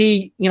least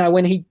he,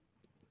 when he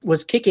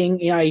was kicking,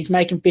 he's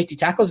making 50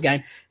 tackles a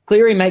game.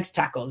 Cleary makes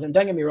tackles, and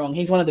don't get me wrong,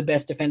 he's one of the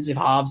best defensive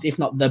halves, if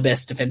not the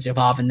best defensive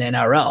half in the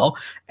NRL.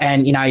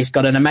 And, he's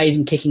got an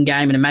amazing kicking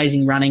game, an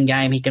amazing running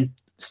game. He can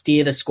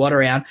steer the squad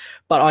around,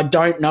 but I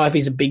don't know if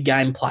he's a big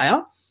game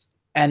player.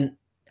 And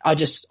I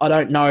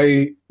don't know.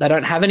 They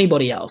don't have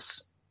anybody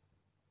else.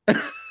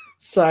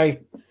 So,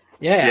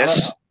 yeah.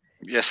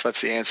 Yes, that's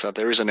the answer.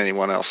 There isn't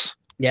anyone else.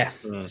 Yeah.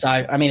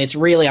 So, it's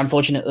really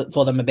unfortunate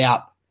for them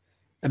about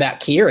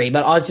Keary,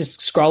 but I was just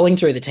scrolling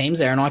through the teams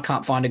there and I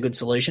can't find a good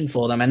solution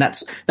for them. And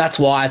that's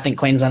why I think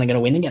Queensland are going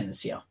to win again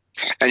this year.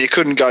 And you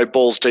couldn't go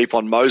balls deep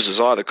on Moses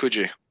either, could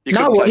you? You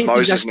couldn't play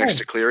Moses next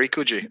to Cleary,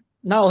 could you?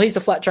 No, he's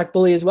a flat track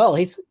bully as well.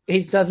 He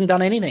hasn't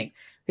done anything.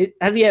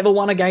 Has he ever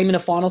won a game in a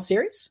final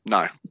series?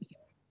 No.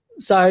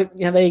 So,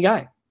 there you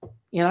go.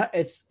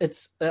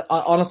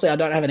 Honestly, I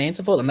don't have an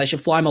answer for them. They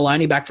should fly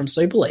Maloney back from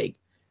Super League.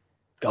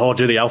 Oh,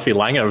 do the Alfie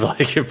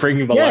Langer,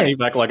 bring Maloney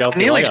back like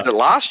Alfie Langer. Nearly did it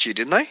last year,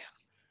 didn't they?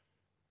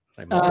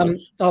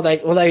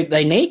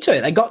 They need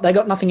to. They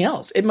got nothing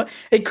else.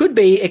 It could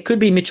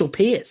be Mitchell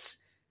Pearce.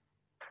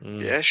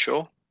 Yeah,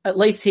 sure. At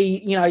least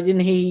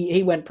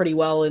he went pretty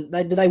well.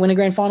 Did they win a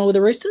grand final with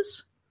the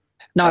Roosters?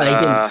 No, they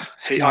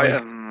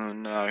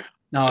didn't. No.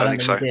 No, I don't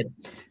think so. They did.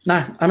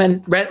 No,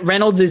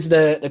 Reynolds is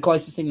the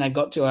closest thing they've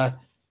got to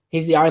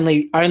he's the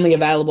only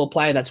available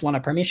player that's won a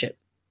premiership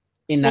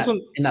in that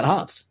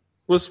halves.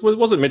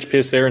 Wasn't Mitch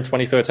Pearce there in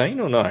 2013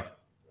 or no?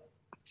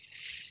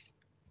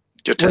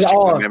 You're testing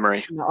my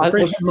memory.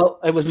 No,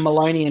 it was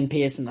Maloney and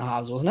Pearce in the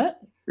halves, wasn't it?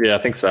 Yeah, I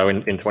think so.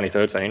 In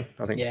 2013,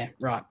 I think. Yeah,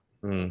 right.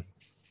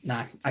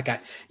 No, okay.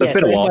 It's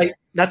been a while. Anyway,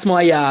 that's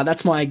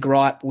my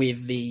gripe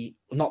with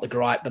not the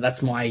gripe, but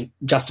that's my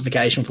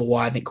justification for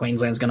why I think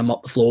Queensland's going to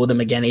mop the floor with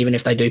them again, even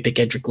if they do pick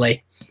Edric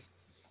Lee.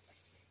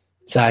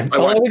 So they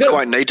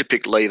won't need to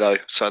pick Lee though,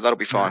 so that'll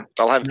be fine.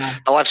 They'll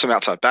have some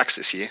outside backs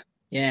this year.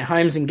 Yeah,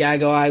 Holmes and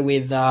Gagai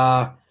with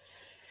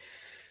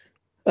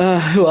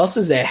who else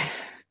is there?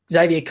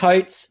 Xavier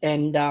Coates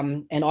and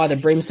either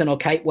Brimson or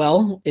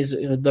Catewell is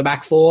the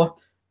back four.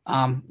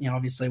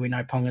 Obviously we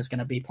know Ponga's going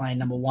to be playing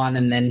number 1,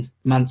 and then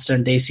Munster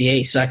and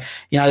DCE. So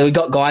we've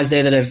got guys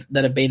there that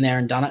have been there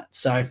and done it.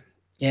 So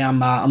yeah,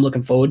 I'm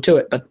looking forward to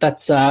it. But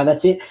that's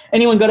it.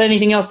 Anyone got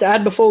anything else to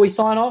add before we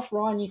sign off?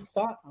 Ryan, you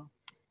start.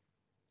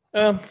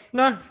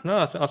 No,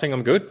 I think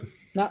I'm good.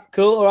 No,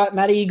 cool. All right,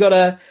 Matty, do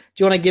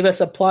you want to give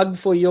us a plug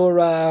for your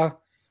other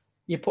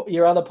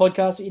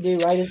podcast that you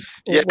do, Raiders?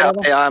 Yeah,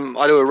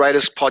 I do a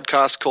Raiders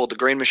podcast called the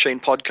Green Machine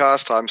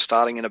Podcast. I'm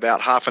starting in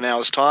about half an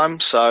hour's time,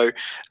 so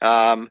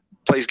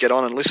please get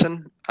on and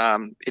listen.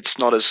 It's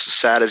not as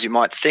sad as you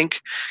might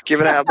think,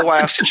 given the way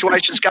our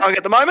situation's going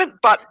at the moment,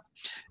 but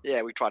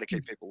yeah, we try to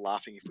keep people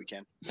laughing if we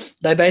can.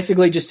 They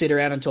basically just sit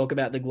around and talk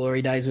about the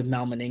glory days with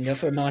Mal Meninga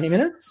for 90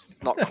 minutes?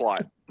 Not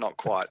quite.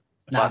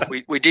 No. But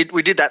we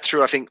did that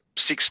through, I think,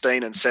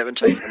 16 and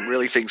 17, and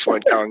really things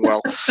weren't going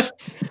well.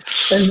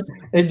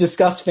 And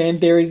discuss fan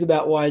theories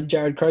about why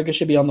Jared Croker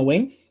should be on the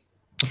wing?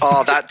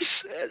 Oh,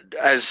 that's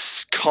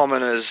as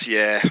common as,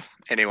 yeah.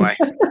 Anyway,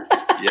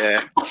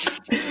 yeah.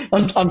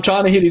 I'm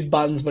trying to hit his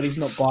buttons, but he's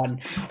not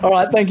biting. All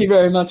right, thank you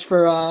very much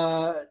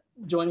for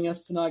joining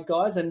us tonight,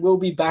 guys, and we'll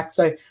be back.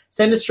 So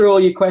send us through all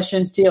your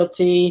questions,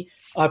 TLT.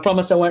 I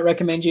promise I won't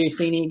recommend you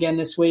Cini again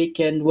this week,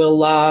 and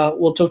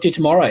we'll talk to you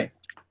tomorrow.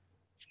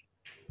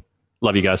 Love you guys.